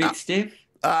 Were they a bit stiff?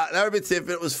 They were a bit stiff,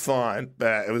 but it was fine.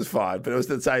 It was fine. But it was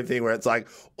the same thing where it's like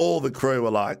all the crew were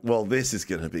like, well, this is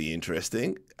going to be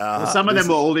interesting. Some of them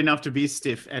were old enough to be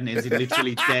stiff and is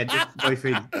literally dead if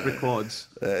it records.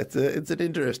 It's an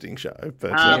interesting show.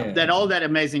 But Then all that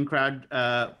amazing crowd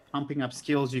pumping up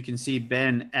skills. You can see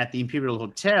Ben at the Imperial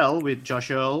Hotel with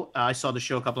Josh Earl. I saw the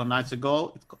show a couple of nights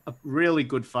ago. It's really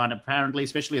good fun, apparently,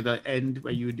 especially at the end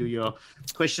where you do your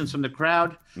questions from the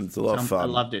crowd. It's a lot of fun. I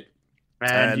loved it.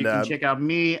 And you can check out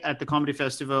me at the Comedy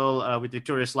Festival with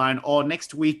Victorious Line, or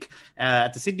next week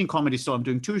at the Sydney Comedy Store. I'm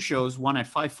doing two shows, one at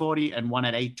 5:40 and one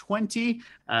at 8:20.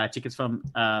 Tickets from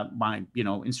my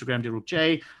Instagram, Diruk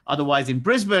J. Otherwise, in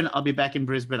Brisbane, I'll be back in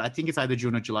Brisbane. I think it's either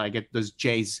June or July. I get those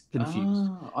J's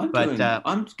confused. I'm doing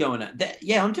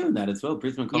that as well.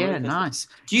 Brisbane Comedy Festival. Nice.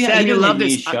 Do you have a new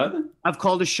show? I've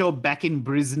called the show Back in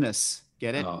Brisness.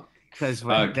 Get it? Oh. Because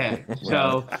we're there.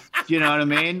 So, you know what I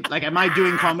mean? Like, am I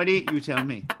doing comedy? You tell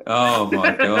me. Oh,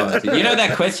 my God. You know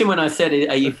that question when I said,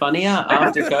 are you funnier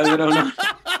after COVID or not?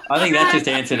 I think that just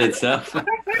answered itself.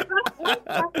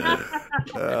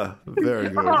 Very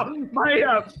good. Oh,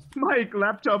 my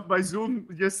laptop, my Zoom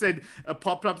just said a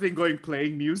pop-up thing going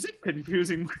playing music,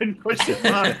 confusing and question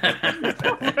mark.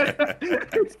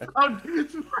 It found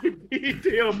my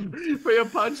idiom for your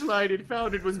punchline. It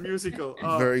found it was musical.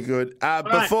 Oh. Very good.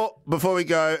 right. Before we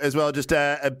go as well, just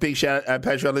a big shout out,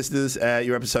 Patreon listeners.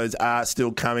 Your episodes are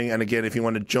still coming, and again, if you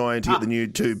want to join to get the new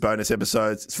 2 bonus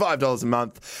episodes, it's $5 a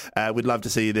month. We'd love to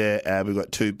see you there. We've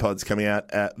got 2 pods coming out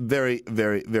very,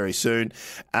 very, very soon.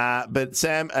 But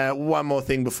Sam, one more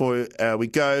thing before we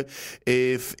go.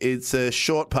 If it's a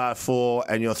short par 4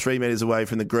 and you're 3 metres away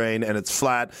from the green and it's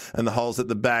flat and the hole's at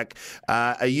the back,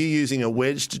 are you using a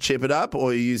wedge to chip it up,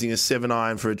 or are you using a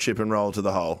 7-iron for a chip and roll to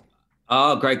the hole?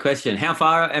 Oh, great question. How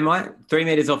far am I? 3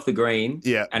 metres off the green.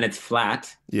 Yeah. And it's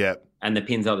flat. Yeah. And the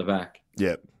pin's at the back.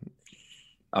 Yeah.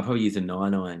 I'll probably use a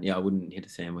 9-iron. Yeah, I wouldn't hit a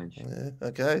sandwich. Yeah,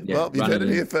 okay. Yeah, Well, you run heard it it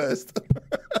in. here first.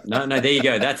 No, there you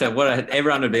go. That's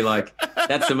everyone would be like,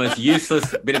 that's the most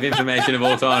useless bit of information of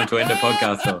all time to end a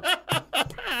podcast on.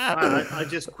 I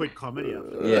just quit comedy after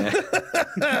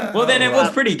that. Yeah. Well, then it was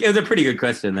a pretty good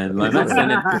question then, Lomax.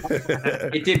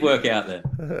 And it did work out there.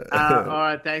 All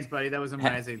right, thanks, buddy. That was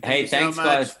amazing. Hey, thanks, so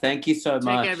much. guys. Thank you so Take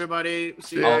much. care, everybody.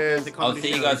 See you Cheers. at the I'll comedy see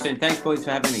you show. guys soon. Thanks, boys,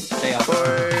 for having me. See ya.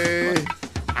 Bye.